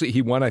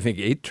won, I think,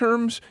 8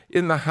 terms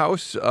in the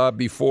House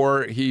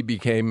before he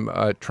became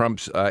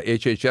Trump's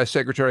HHS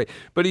secretary,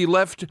 but he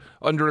left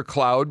under a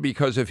cloud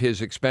because of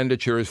his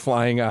expenditures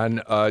flying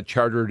on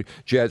chartered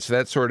jets,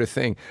 that sort of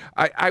thing.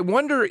 I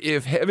wonder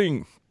if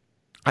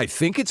I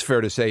think it's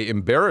fair to say,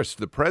 embarrassed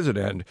the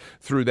president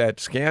through that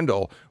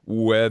scandal,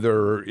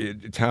 whether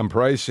Tom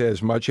Price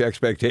has much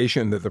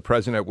expectation that the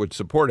president would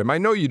support him. I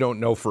know you don't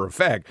know for a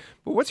fact,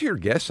 but what's your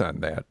guess on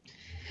that?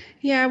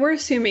 Yeah, we're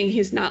assuming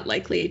he's not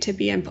likely to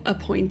be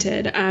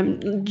appointed,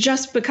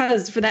 just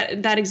because for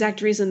that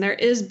exact reason, there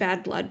is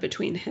bad blood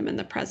between him and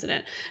the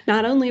president.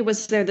 Not only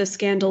was there the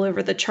scandal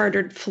over the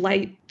chartered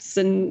flights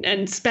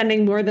and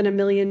spending more than $1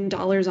 million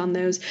on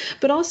those,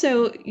 but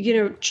also,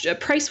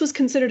 Price was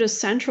considered a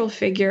central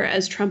figure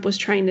as Trump was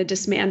trying to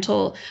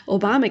dismantle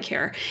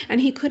Obamacare, and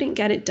he couldn't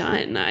get it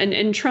done.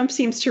 And Trump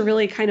seems to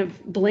really kind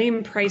of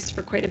blame Price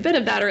for quite a bit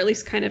of that, or at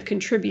least kind of having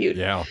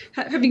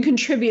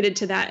contributed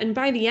to that. And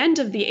by the end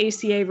of the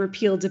ACA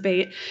repeal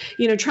debate,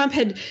 Trump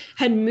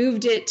had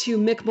moved it to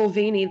Mick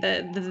Mulvaney,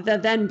 the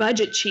then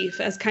budget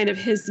chief, as kind of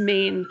his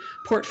main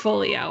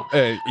portfolio.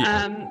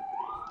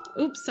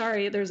 Oops,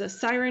 sorry, there's a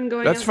siren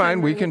going. That's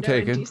fine. We can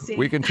take it.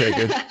 We can take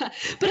it.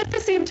 But at the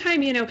same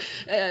time,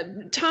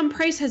 Tom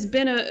Price has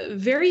been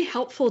very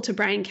helpful to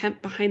Brian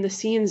Kemp behind the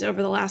scenes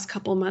over the last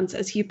couple months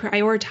as he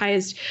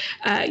prioritized,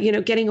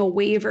 getting a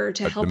waiver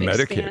to help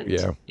expand.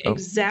 Medicaid, yeah.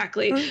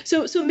 Exactly.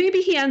 So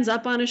maybe he ends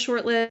up on a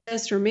short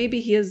list, or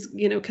maybe he is,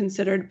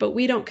 considered, but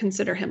we don't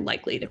consider him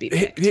likely to be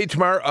picked. Hey,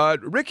 Tamar,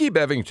 Ricky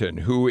Bevington,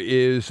 who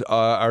is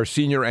our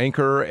senior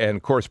anchor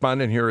and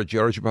correspondent here at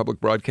Georgia Public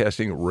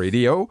Broadcasting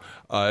Radio.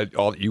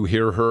 You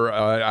hear her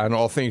on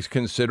All Things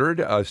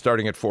Considered,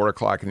 starting at 4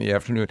 o'clock in the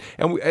afternoon.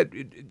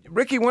 And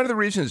Ricky, one of the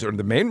reasons, or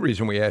the main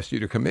reason we asked you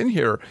to come in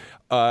here,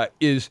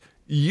 is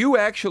you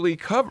actually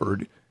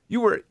you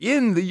were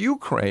in the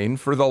Ukraine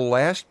for the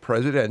last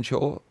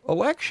presidential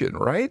election,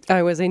 right?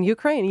 I was in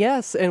Ukraine,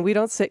 yes, and we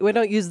don't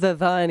use the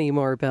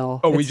anymore, Bill.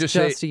 Oh, we just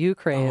say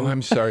Ukraine. Oh,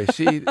 I'm sorry.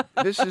 See,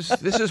 this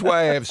is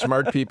why I have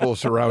smart people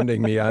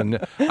surrounding me on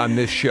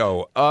this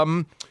show.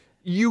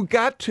 You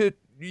got to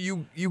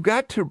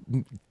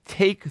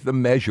take the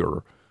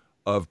measure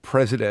of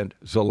President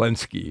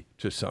Zelensky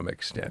to some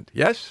extent,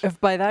 yes?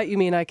 If by that you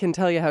mean I can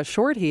tell you how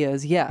short he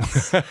is,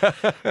 yes.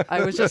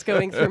 I was just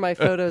going through my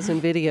photos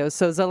and videos.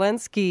 So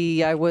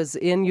Zelensky, I was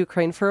in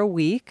Ukraine for a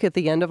week at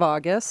the end of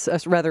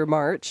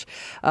March.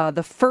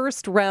 The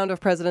first round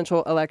of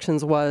presidential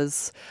elections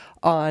was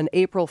on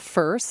April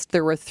 1st.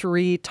 There were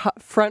 3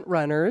 front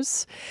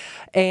runners,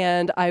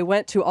 and I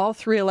went to all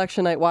 3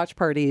 election night watch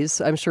parties.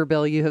 I'm sure,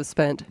 Bill, you have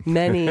spent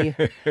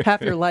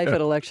half your life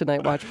at election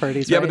night watch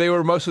parties, Yeah, right? But they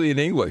were mostly in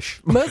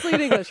English. Mostly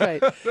in English,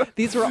 right.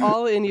 These were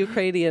all in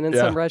Ukrainian and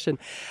some Russian.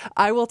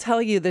 I will tell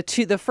you,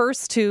 the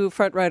first 2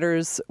 front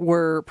runners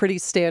were pretty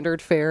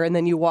standard fare, and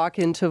then you walk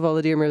into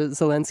Volodymyr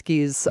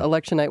Zelensky's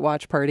election night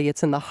watch party.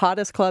 It's in the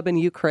hottest club in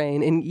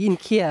Ukraine, in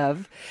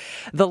Kiev.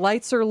 The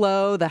lights are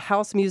low, the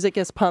house music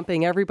is pumping,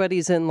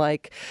 everybody's in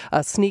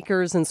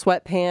sneakers and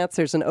sweatpants,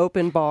 there's an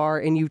open bar,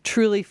 and you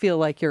truly feel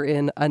like you're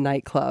in a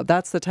nightclub.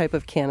 That's the type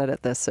of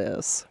candidate this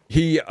is.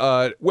 He,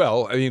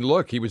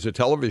 look, he was a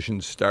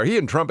television star. He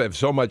and Trump have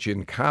so much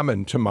in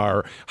common,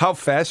 Tamar. How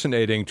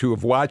fascinating to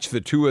have watched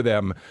the 2 of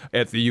them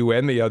at the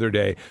UN the other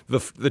day. The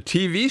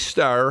TV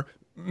star,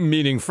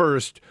 meaning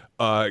first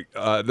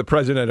the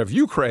president of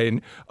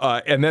Ukraine,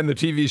 and then the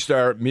TV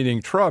star,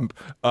 meaning Trump,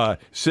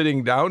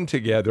 sitting down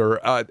together.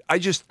 I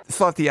just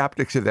thought the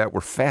optics of that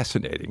were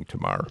fascinating,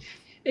 Tamar.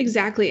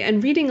 Exactly.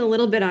 And reading a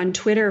little bit on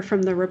Twitter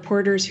from the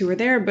reporters who were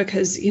there,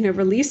 because,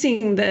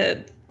 releasing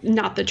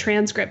not the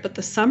transcript, but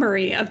the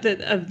summary of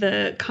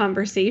the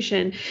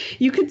conversation,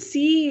 you could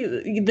see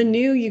the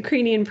new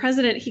Ukrainian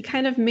president. He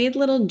kind of made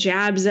little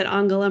jabs at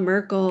Angela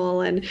Merkel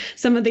and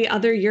some of the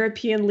other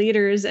European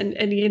leaders. And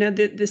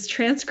this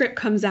transcript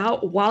comes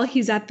out while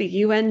he's at the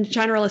UN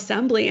General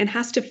Assembly and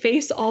has to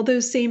face all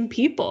those same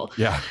people.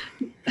 Yeah.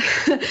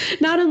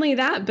 Not only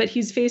that, but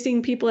he's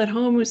facing people at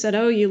home who said,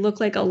 "Oh, you look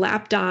like a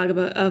lapdog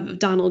of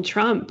Donald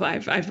Trump."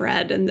 I've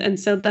read, and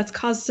so that's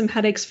caused some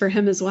headaches for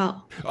him as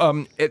well.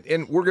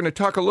 And we're going to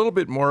talk a little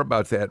bit more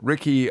about that,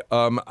 Ricky.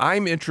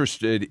 I'm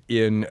interested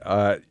in.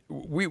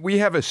 We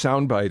have a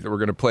soundbite that we're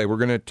going to play. We're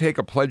going to take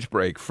a pledge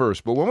break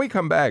first, but when we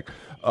come back,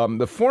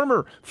 the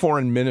former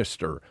foreign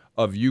minister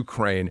of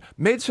Ukraine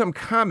made some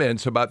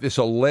comments about this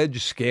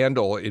alleged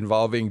scandal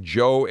involving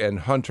Joe and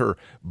Hunter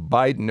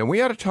Biden, and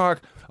we ought to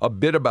talk a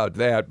bit about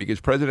that because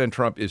President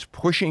Trump is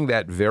pushing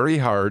that very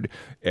hard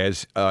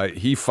as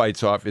he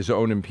fights off his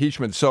own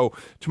impeachment. So,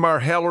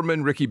 Tamar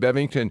Hallerman, Ricky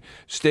Bevington,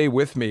 stay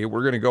with me.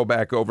 We're going to go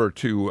back over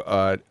to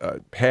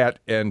Pat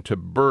and to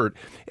Bert.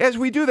 As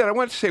we do that, I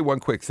want to say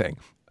one quick thing.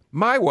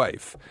 My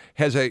wife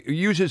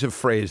uses a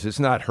phrase. It's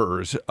not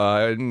hers.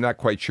 I'm not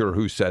quite sure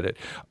who said it.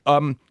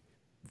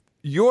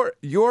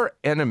 Your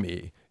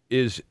enemy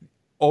is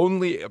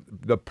only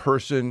the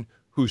person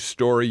whose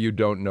story you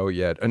don't know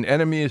yet. An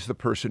enemy is the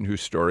person whose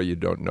story you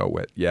don't know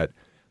yet.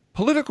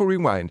 Political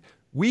Rewind,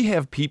 we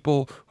have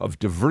people of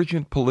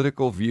divergent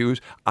political views.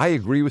 I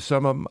agree with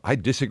some of them. I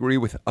disagree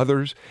with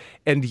others.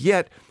 And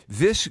yet,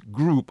 this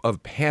group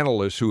of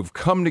panelists who have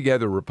come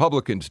together,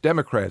 Republicans,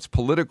 Democrats,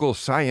 political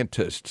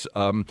scientists,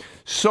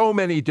 so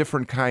many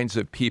different kinds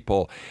of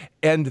people,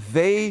 and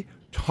they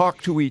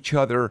talk to each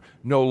other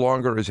no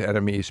longer as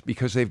enemies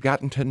because they've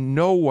gotten to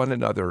know one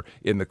another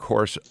in the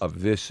course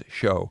of this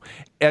show.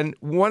 And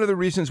one of the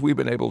reasons we've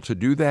been able to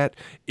do that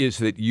is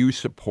that you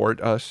support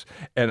us.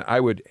 And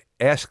I would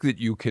ask that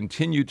you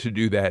continue to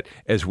do that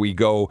as we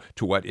go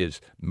to what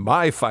is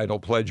my final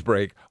pledge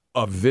break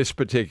of this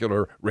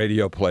particular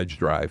Radio Pledge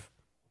Drive.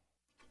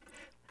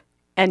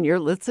 And you're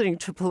listening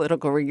to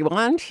Political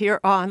Rewind here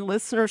on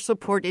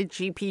listener-supported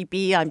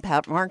GPB. I'm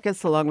Pat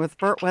Marcus, along with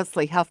Bert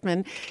Wesley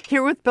Huffman,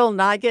 here with Bill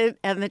Nigut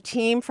and the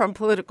team from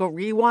Political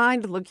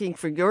Rewind, looking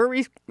for your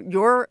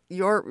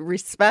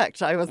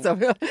respect.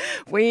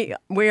 We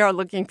are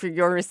looking for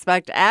your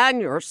respect and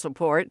your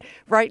support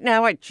right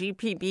now at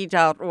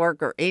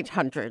gpb.org or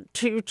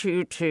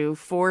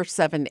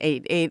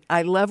 800-222-4788.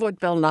 I love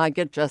what Bill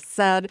Nigut just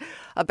said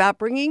about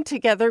bringing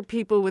together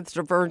people with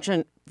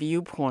divergent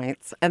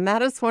viewpoints, and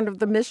that is one of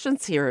the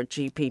missions here at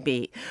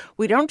GPB.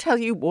 We don't tell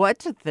you what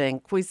to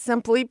think. We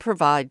simply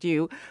provide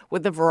you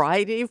with a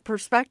variety of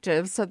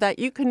perspectives so that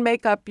you can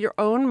make up your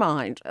own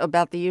mind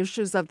about the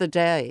issues of the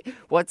day,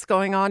 what's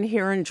going on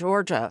here in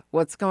Georgia,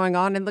 what's going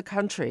on in the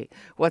country,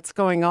 what's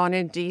going on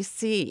in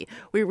D.C.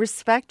 We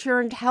respect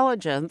your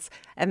intelligence,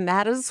 and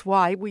that is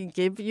why we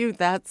give you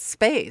that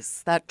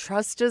space, that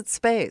trusted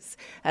space,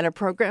 and a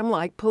program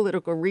like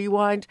Political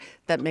Rewind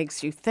that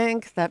makes you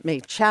think, that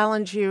may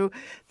challenge you,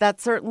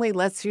 that certainly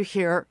lets you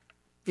hear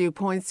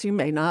viewpoints you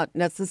may not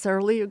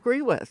necessarily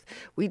agree with.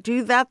 We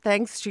do that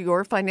thanks to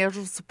your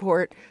financial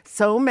support.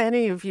 So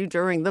many of you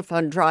during the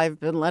fund drive have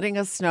been letting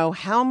us know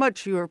how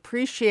much you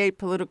appreciate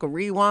Political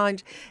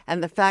Rewind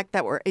and the fact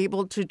that we're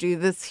able to do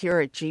this here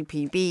at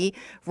GPB.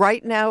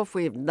 Right now, if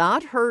we have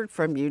not heard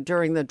from you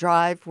during the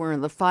drive, we're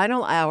in the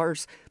final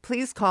hours.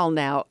 Please call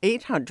now,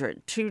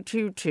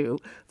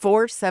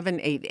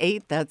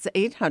 800-222-4788. That's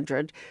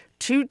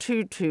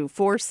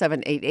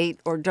 800-222-4788,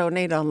 or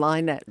donate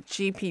online at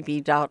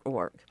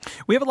gpb.org.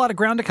 We have a lot of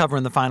ground to cover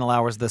in the final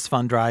hours of this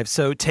fund drive,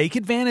 so take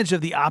advantage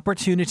of the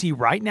opportunity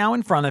right now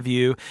in front of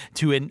you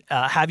to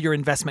have your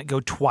investment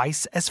go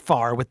twice as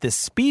far with this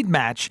speed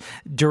match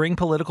during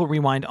Political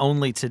Rewind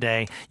only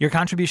today. Your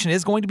contribution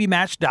is going to be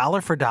matched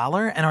dollar for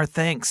dollar, and our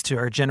thanks to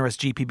our generous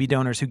GPB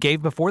donors who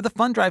gave before the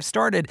fund drive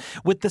started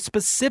with the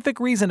specific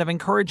reason of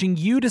encouraging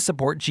you to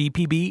support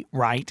GPB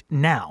right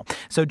now.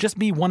 So just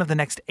be one of the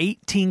next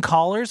 18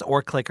 callers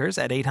or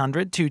clickers at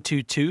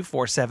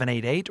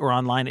 800-222-4788 or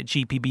online at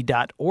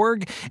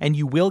gpb.org, and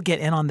you will get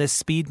in on this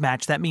speed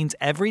match. That means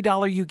every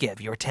dollar you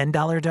give, your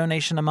 $10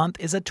 donation a month,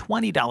 is a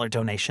 $20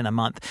 donation a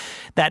month.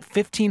 That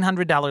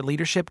 $1,500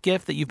 leadership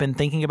gift that you've been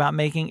thinking about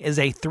making is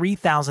a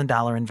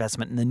 $3,000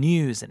 investment in the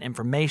news and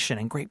information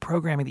and great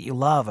programming that you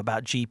love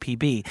about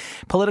GPB.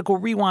 Political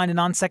Rewind and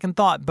On Second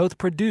Thought, both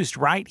produced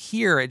right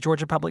here at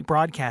Georgia Public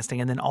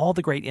Broadcasting, and then all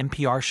the great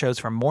NPR shows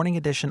from Morning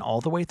Edition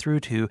all the way through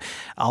to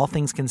All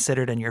Things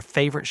Considered and your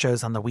favorite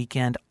shows on the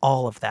weekend.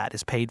 All of that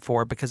is paid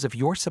for because of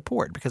your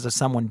support, because of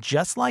someone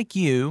just like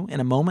you in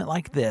a moment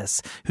like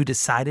this who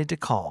decided to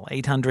call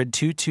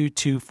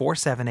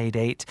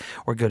 800-222-4788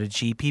 or go to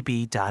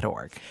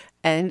gpb.org.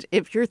 And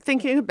if you're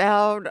thinking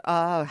about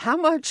how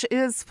much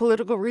is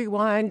Political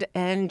Rewind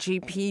and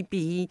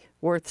GPB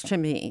worth to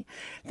me,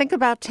 think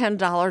about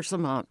 $10 a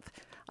month.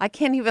 I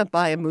can't even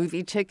buy a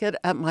movie ticket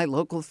at my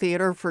local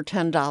theater for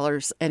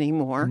 $10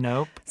 anymore.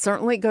 Nope.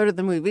 Certainly go to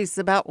the movies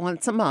about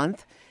once a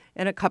month.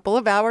 In a couple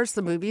of hours,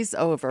 the movie's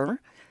over.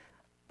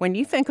 When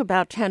you think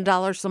about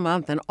 $10 a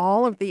month and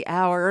all of the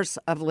hours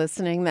of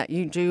listening that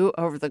you do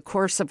over the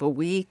course of a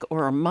week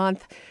or a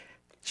month,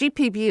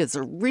 GPB is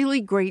a really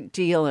great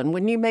deal, and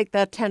when you make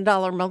that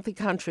 $10 monthly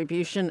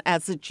contribution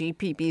as a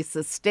GPB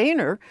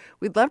sustainer,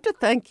 we'd love to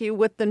thank you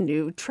with the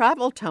new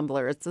travel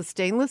tumbler. It's a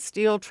stainless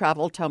steel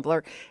travel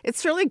tumbler.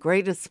 It's really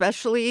great,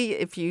 especially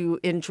if you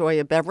enjoy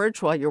a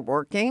beverage while you're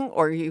working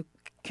or you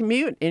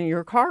commute in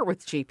your car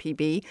with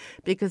GPB,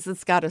 because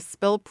it's got a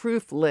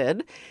spill-proof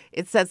lid.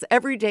 It says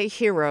Everyday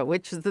Hero,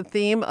 which is the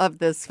theme of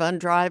this fund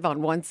drive.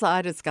 On one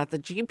side, it's got the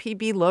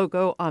GPB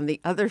logo on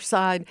the other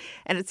side,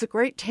 and it's a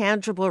great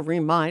tangible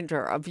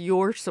reminder of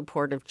your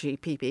support of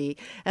GPB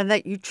and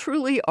that you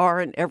truly are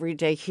an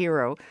everyday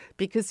hero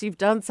because you've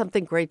done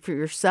something great for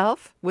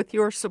yourself with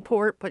your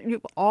support, but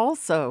you've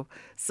also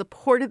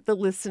supported the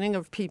listening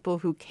of people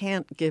who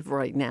can't give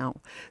right now.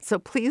 So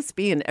please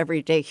be an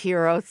everyday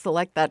hero.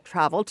 Select that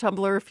travel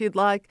tumbler if you'd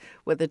like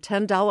with a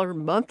 $10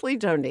 monthly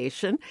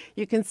donation.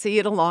 You can see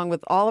it along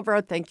with all of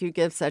our thank you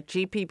gifts at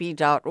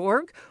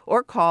gpb.org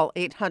or call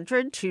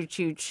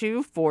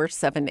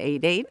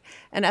 800-222-4788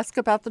 and ask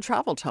about the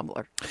travel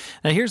tumbler.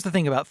 Now, here's the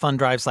thing about fund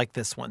drives like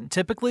this one.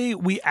 Typically,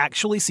 we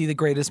actually see the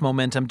greatest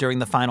momentum during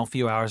the final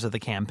few hours of the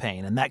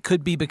campaign, and that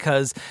could be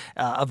because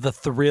of the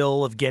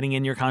thrill of getting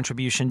in your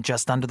contribution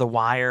just under the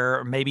wire,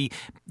 or maybe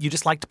you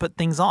just like to put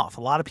things off.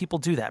 A lot of people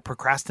do that.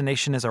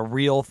 Procrastination is a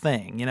real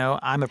thing. You know,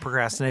 I'm a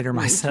procrastinator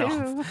myself.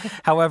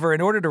 However,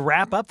 in order to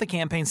wrap up the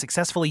campaign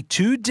successfully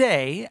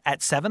today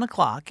at 7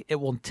 o'clock, it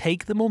will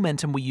take the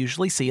momentum we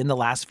usually see in the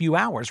last few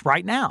hours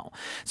right now.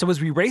 So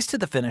as we race to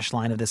the finish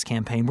line of this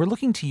campaign, we're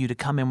looking to you to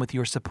come in with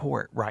your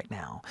support right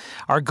now.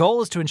 Our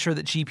goal is to ensure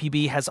that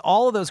GPB has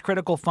all of those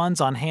critical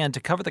funds on hand to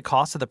cover the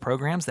cost of the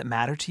programs that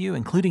matter to you,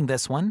 including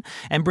this one,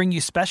 and bring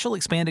you special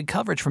expanded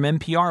coverage from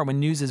NPR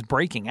when news is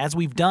breaking, as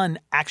we've done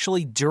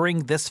actually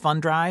during this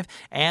fund drive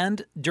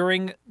and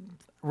during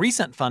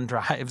recent fund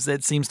drives.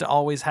 It seems to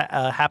always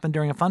happen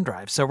during a fund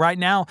drive. So right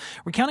now,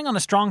 we're counting on a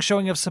strong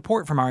showing of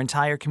support from our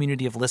entire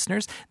community of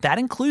listeners. That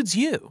includes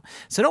you.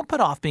 So don't put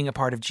off being a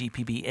part of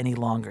GPB any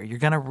longer. You're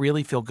going to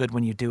really feel good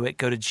when you do it.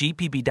 Go to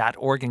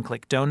gpb.org and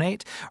click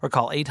donate or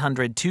call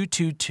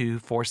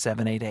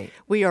 800-222-4788.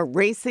 We are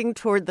racing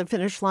toward the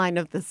finish line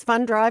of this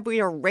fund drive.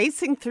 We are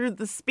racing through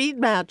the speed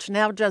match.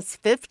 Now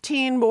just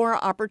 15 more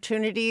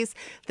opportunities.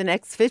 The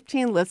next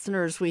 15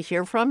 listeners we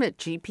hear from at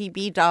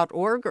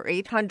gpb.org or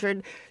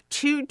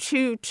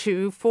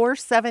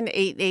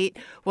 800-222-4788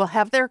 will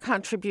have their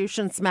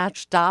contributions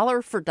matched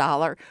dollar for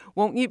dollar.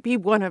 Won't you be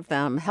one of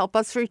them? Help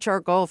us reach our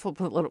goal for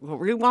Political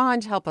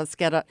Rewind. Help us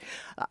get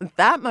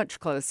that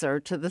much closer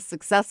to the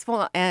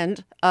successful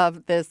end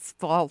of this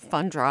fall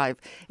fund drive.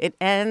 It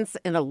ends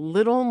in a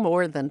little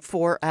more than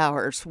 4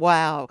 hours.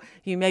 Wow.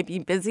 You may be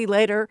busy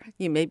later.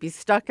 You may be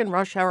stuck in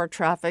rush hour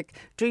traffic.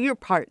 Do your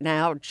part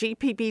now.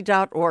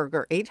 gpb.org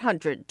or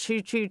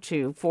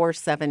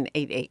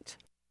 800-222-4788.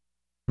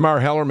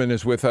 Tamar Hallerman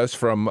is with us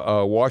from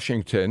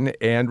Washington,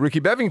 and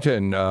Ricky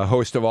Bevington,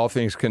 host of All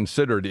Things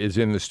Considered, is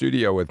in the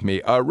studio with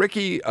me.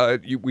 Ricky,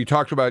 we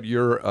talked about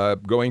your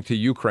going to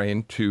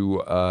Ukraine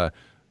to,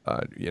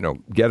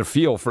 get a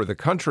feel for the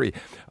country.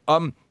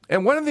 And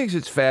one of the things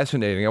that's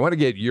fascinating, I want to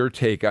get your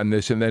take on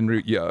this, and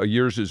then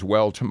yours as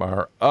well,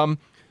 Tamar.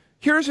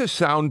 Here's a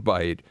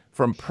soundbite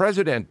from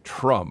President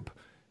Trump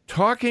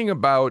talking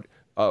about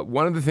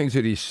one of the things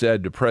that he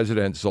said to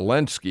President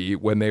Zelensky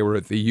when they were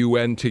at the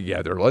UN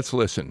together. Let's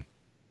listen.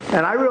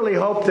 And I really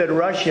hope that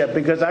Russia,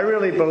 because I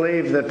really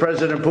believe that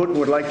President Putin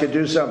would like to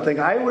do something,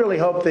 I really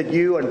hope that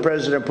you and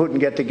President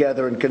Putin get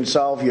together and can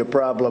solve your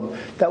problem.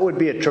 That would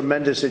be a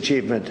tremendous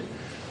achievement.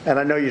 And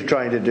I know you're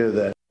trying to do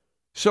that.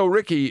 So,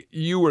 Ricky,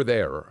 you were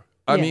there.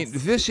 I mean,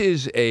 this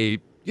is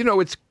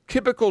it's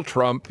typical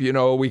Trump.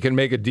 We can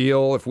make a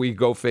deal if we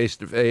go face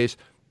to face.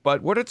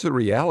 But what is the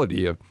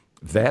reality of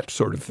that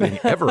sort of thing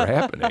ever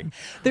happening?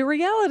 The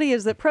reality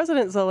is that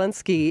President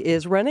Zelensky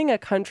is running a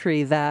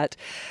country that,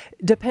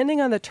 depending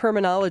on the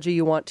terminology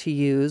you want to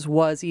use,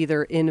 was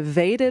either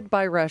invaded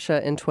by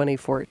Russia in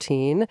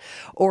 2014,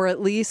 or at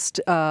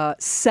least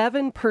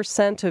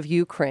 7% of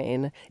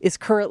Ukraine is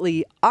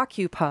currently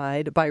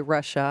occupied by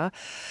Russia.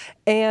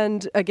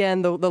 And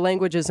again, the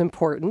language is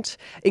important,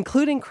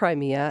 including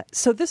Crimea.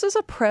 So this is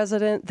a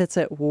president that's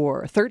at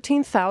war.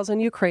 13,000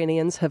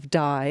 Ukrainians have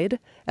died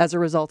as a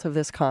result of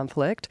this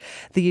conflict.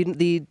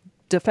 The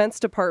Defense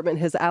Department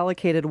has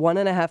allocated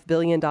 $1.5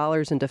 billion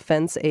in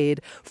defense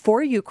aid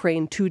for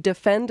Ukraine to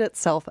defend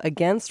itself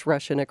against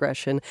Russian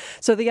aggression.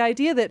 So the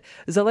idea that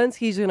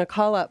Zelensky's going to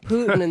call up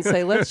Putin and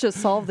say, let's just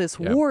solve this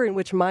war in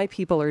which my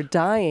people are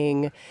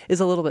dying is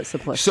a little bit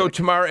simplistic. So,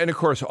 Tamar, and of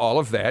course, all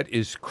of that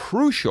is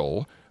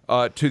crucial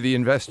to the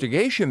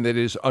investigation that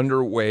is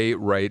underway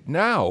right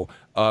now.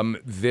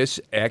 This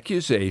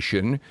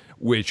accusation,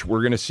 which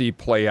we're going to see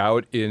play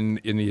out in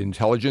the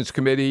Intelligence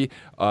Committee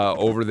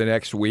over the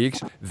next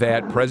weeks,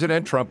 that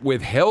President Trump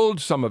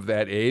withheld some of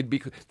that aid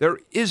because there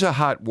is a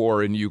hot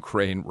war in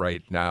Ukraine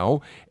right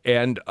now.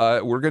 And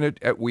we're going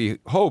to, we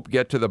hope,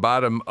 get to the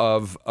bottom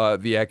of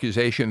the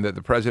accusation that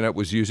the president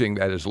was using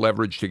that as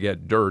leverage to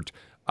get dirt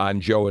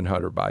on Joe and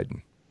Hunter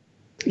Biden.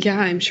 Yeah,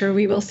 I'm sure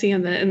we will see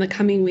in the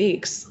coming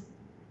weeks.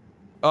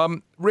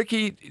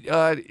 Ricky,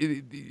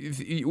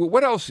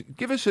 what else?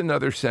 Give us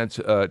another sense,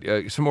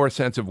 some more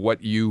sense of what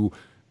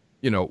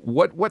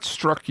what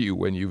struck you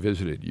when you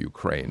visited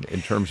Ukraine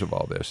in terms of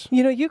all this?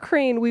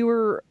 Ukraine,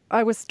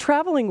 I was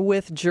traveling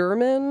with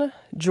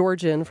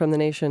Georgian from the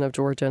nation of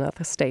Georgia, not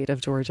the state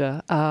of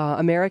Georgia,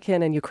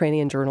 American and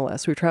Ukrainian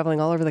journalists. We were traveling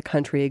all over the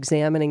country,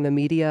 examining the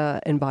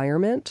media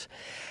environment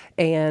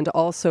and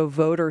also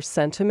voter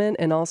sentiment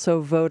and also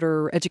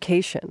voter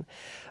education.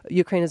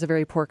 Ukraine is a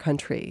very poor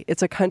country.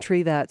 It's a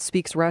country that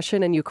speaks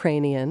Russian and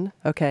Ukrainian,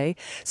 okay?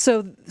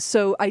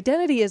 So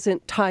identity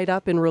isn't tied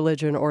up in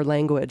religion or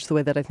language the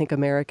way that I think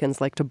Americans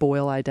like to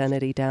boil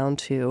identity down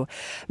to.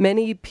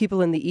 Many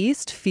people in the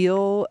East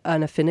feel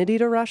an affinity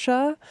to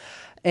Russia,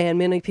 and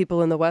many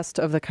people in the west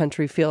of the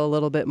country feel a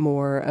little bit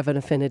more of an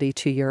affinity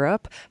to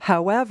Europe.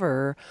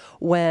 However,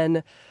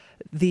 when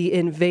the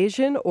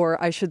invasion,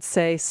 or I should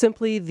say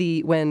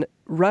simply when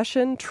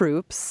Russian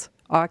troops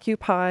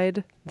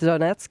occupied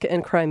Donetsk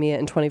and Crimea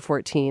in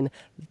 2014,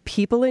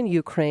 people in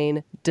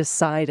Ukraine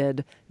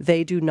decided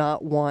they do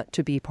not want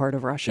to be part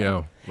of Russia.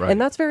 Yeah, right.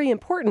 And that's very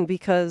important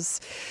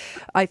because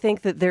I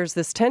think that there's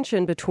this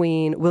tension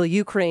between will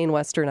Ukraine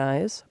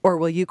westernize or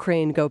will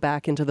Ukraine go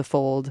back into the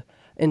fold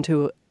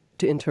into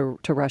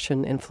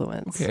Russian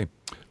influence? Okay.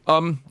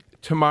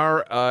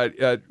 Tamar,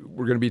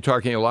 we're going to be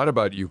talking a lot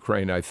about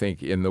Ukraine, I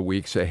think, in the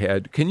weeks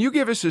ahead. Can you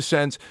give us a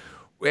sense?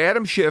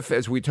 Adam Schiff,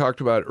 as we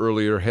talked about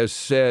earlier, has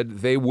said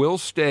they will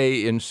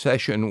stay in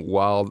session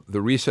while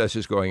the recess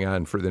is going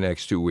on for the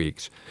next 2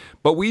 weeks.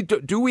 But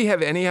do we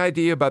have any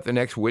idea about the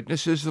next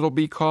witnesses that'll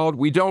be called?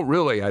 We don't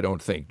really, I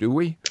don't think, do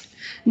we?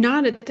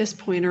 Not at this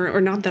point, or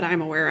not that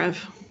I'm aware of.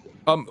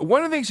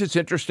 One of the things that's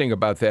interesting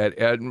about that,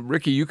 and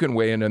Ricky, you can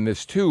weigh in on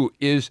this too,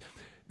 is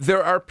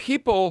there are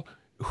people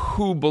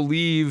who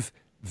believe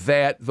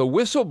that the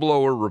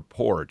whistleblower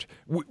report,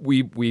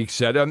 we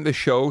said on the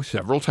show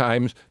several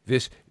times,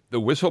 the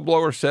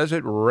whistleblower says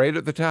it right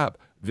at the top.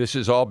 This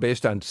is all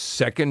based on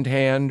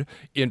secondhand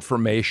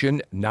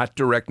information, not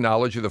direct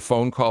knowledge of the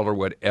phone call or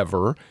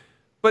whatever.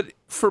 But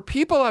for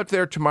people out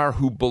there, Tamar,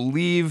 who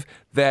believe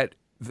that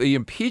the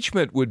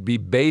impeachment would be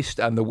based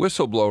on the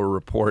whistleblower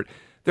report,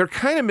 they're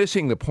kind of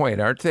missing the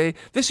point, aren't they?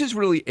 This is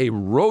really a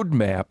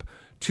roadmap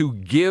to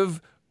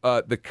give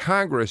the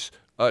Congress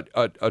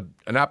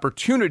an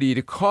opportunity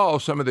to call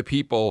some of the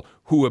people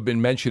who have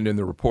been mentioned in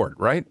the report,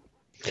 right?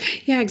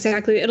 Yeah,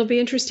 exactly. It'll be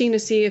interesting to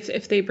see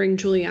if they bring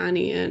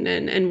Giuliani in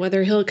and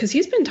whether because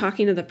he's been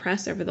talking to the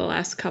press over the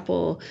last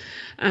couple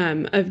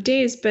of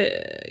days. But,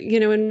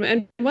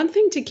 and one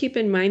thing to keep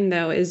in mind,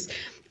 though, is,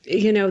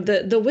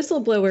 the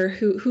whistleblower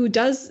who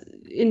does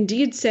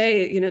indeed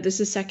say, this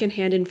is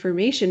secondhand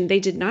information. They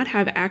did not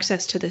have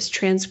access to this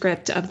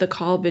transcript of the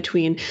call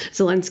between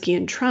Zelensky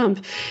and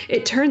Trump.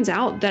 It turns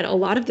out that a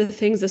lot of the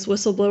things this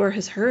whistleblower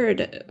has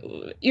heard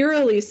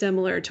eerily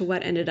similar to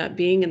what ended up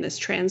being in this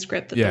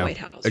transcript that the White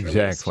House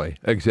released.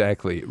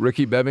 Exactly.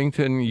 Ricky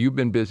Bevington, you've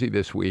been busy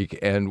this week,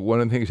 and one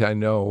of the things I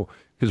know,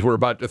 because we're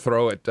about to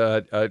throw it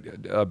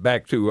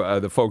back to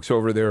the folks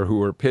over there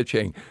who are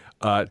pitching,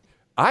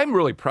 I'm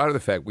really proud of the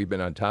fact we've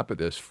been on top of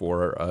this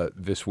for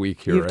this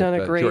week here. You've done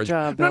a great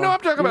job, Bill. No, I'm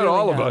talking about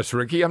all of us,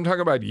 Ricky. I'm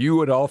talking about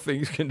you and all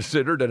things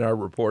considered and our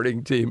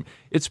reporting team.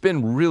 It's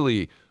been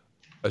really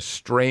a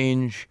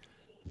strange,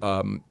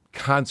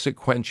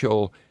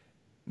 consequential,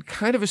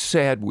 kind of a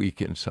sad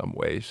week in some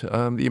ways.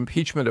 The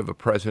impeachment of a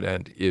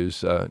president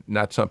is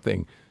not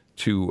something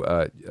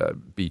to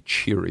be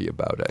cheery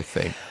about, I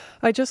think.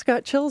 I just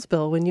got chills,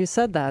 Bill, when you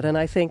said that. And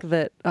I think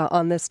that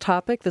on this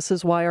topic, this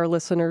is why our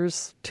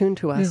listeners tune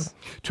to us.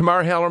 Yeah.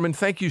 Tamar Hallerman,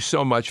 thank you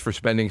so much for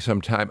spending some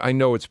time. I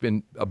know it's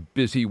been a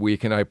busy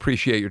week, and I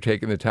appreciate your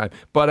taking the time.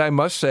 But I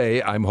must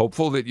say, I'm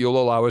hopeful that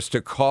you'll allow us to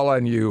call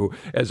on you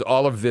as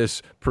all of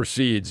this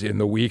proceeds in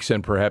the weeks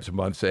and perhaps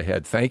months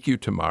ahead. Thank you,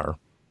 Tamar.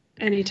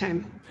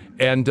 Anytime.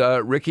 And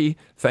Ricky,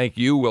 thank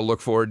you. We'll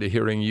look forward to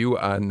hearing you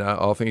on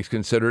All Things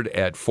Considered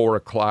at 4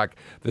 o'clock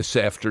this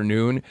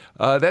afternoon.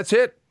 That's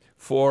it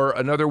for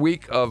another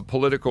week of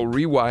Political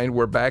Rewind.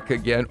 We're back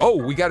again. Oh,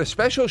 we got a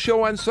special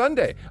show on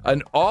Sunday,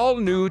 an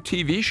all-new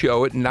TV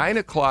show at 9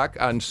 o'clock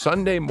on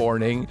Sunday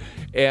morning,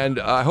 and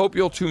I hope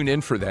you'll tune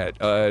in for that.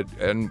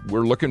 And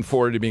we're looking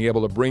forward to being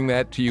able to bring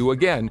that to you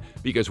again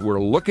because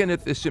we're looking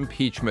at this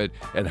impeachment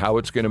and how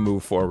it's going to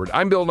move forward.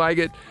 I'm Bill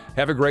Nigut.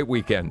 Have a great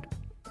weekend.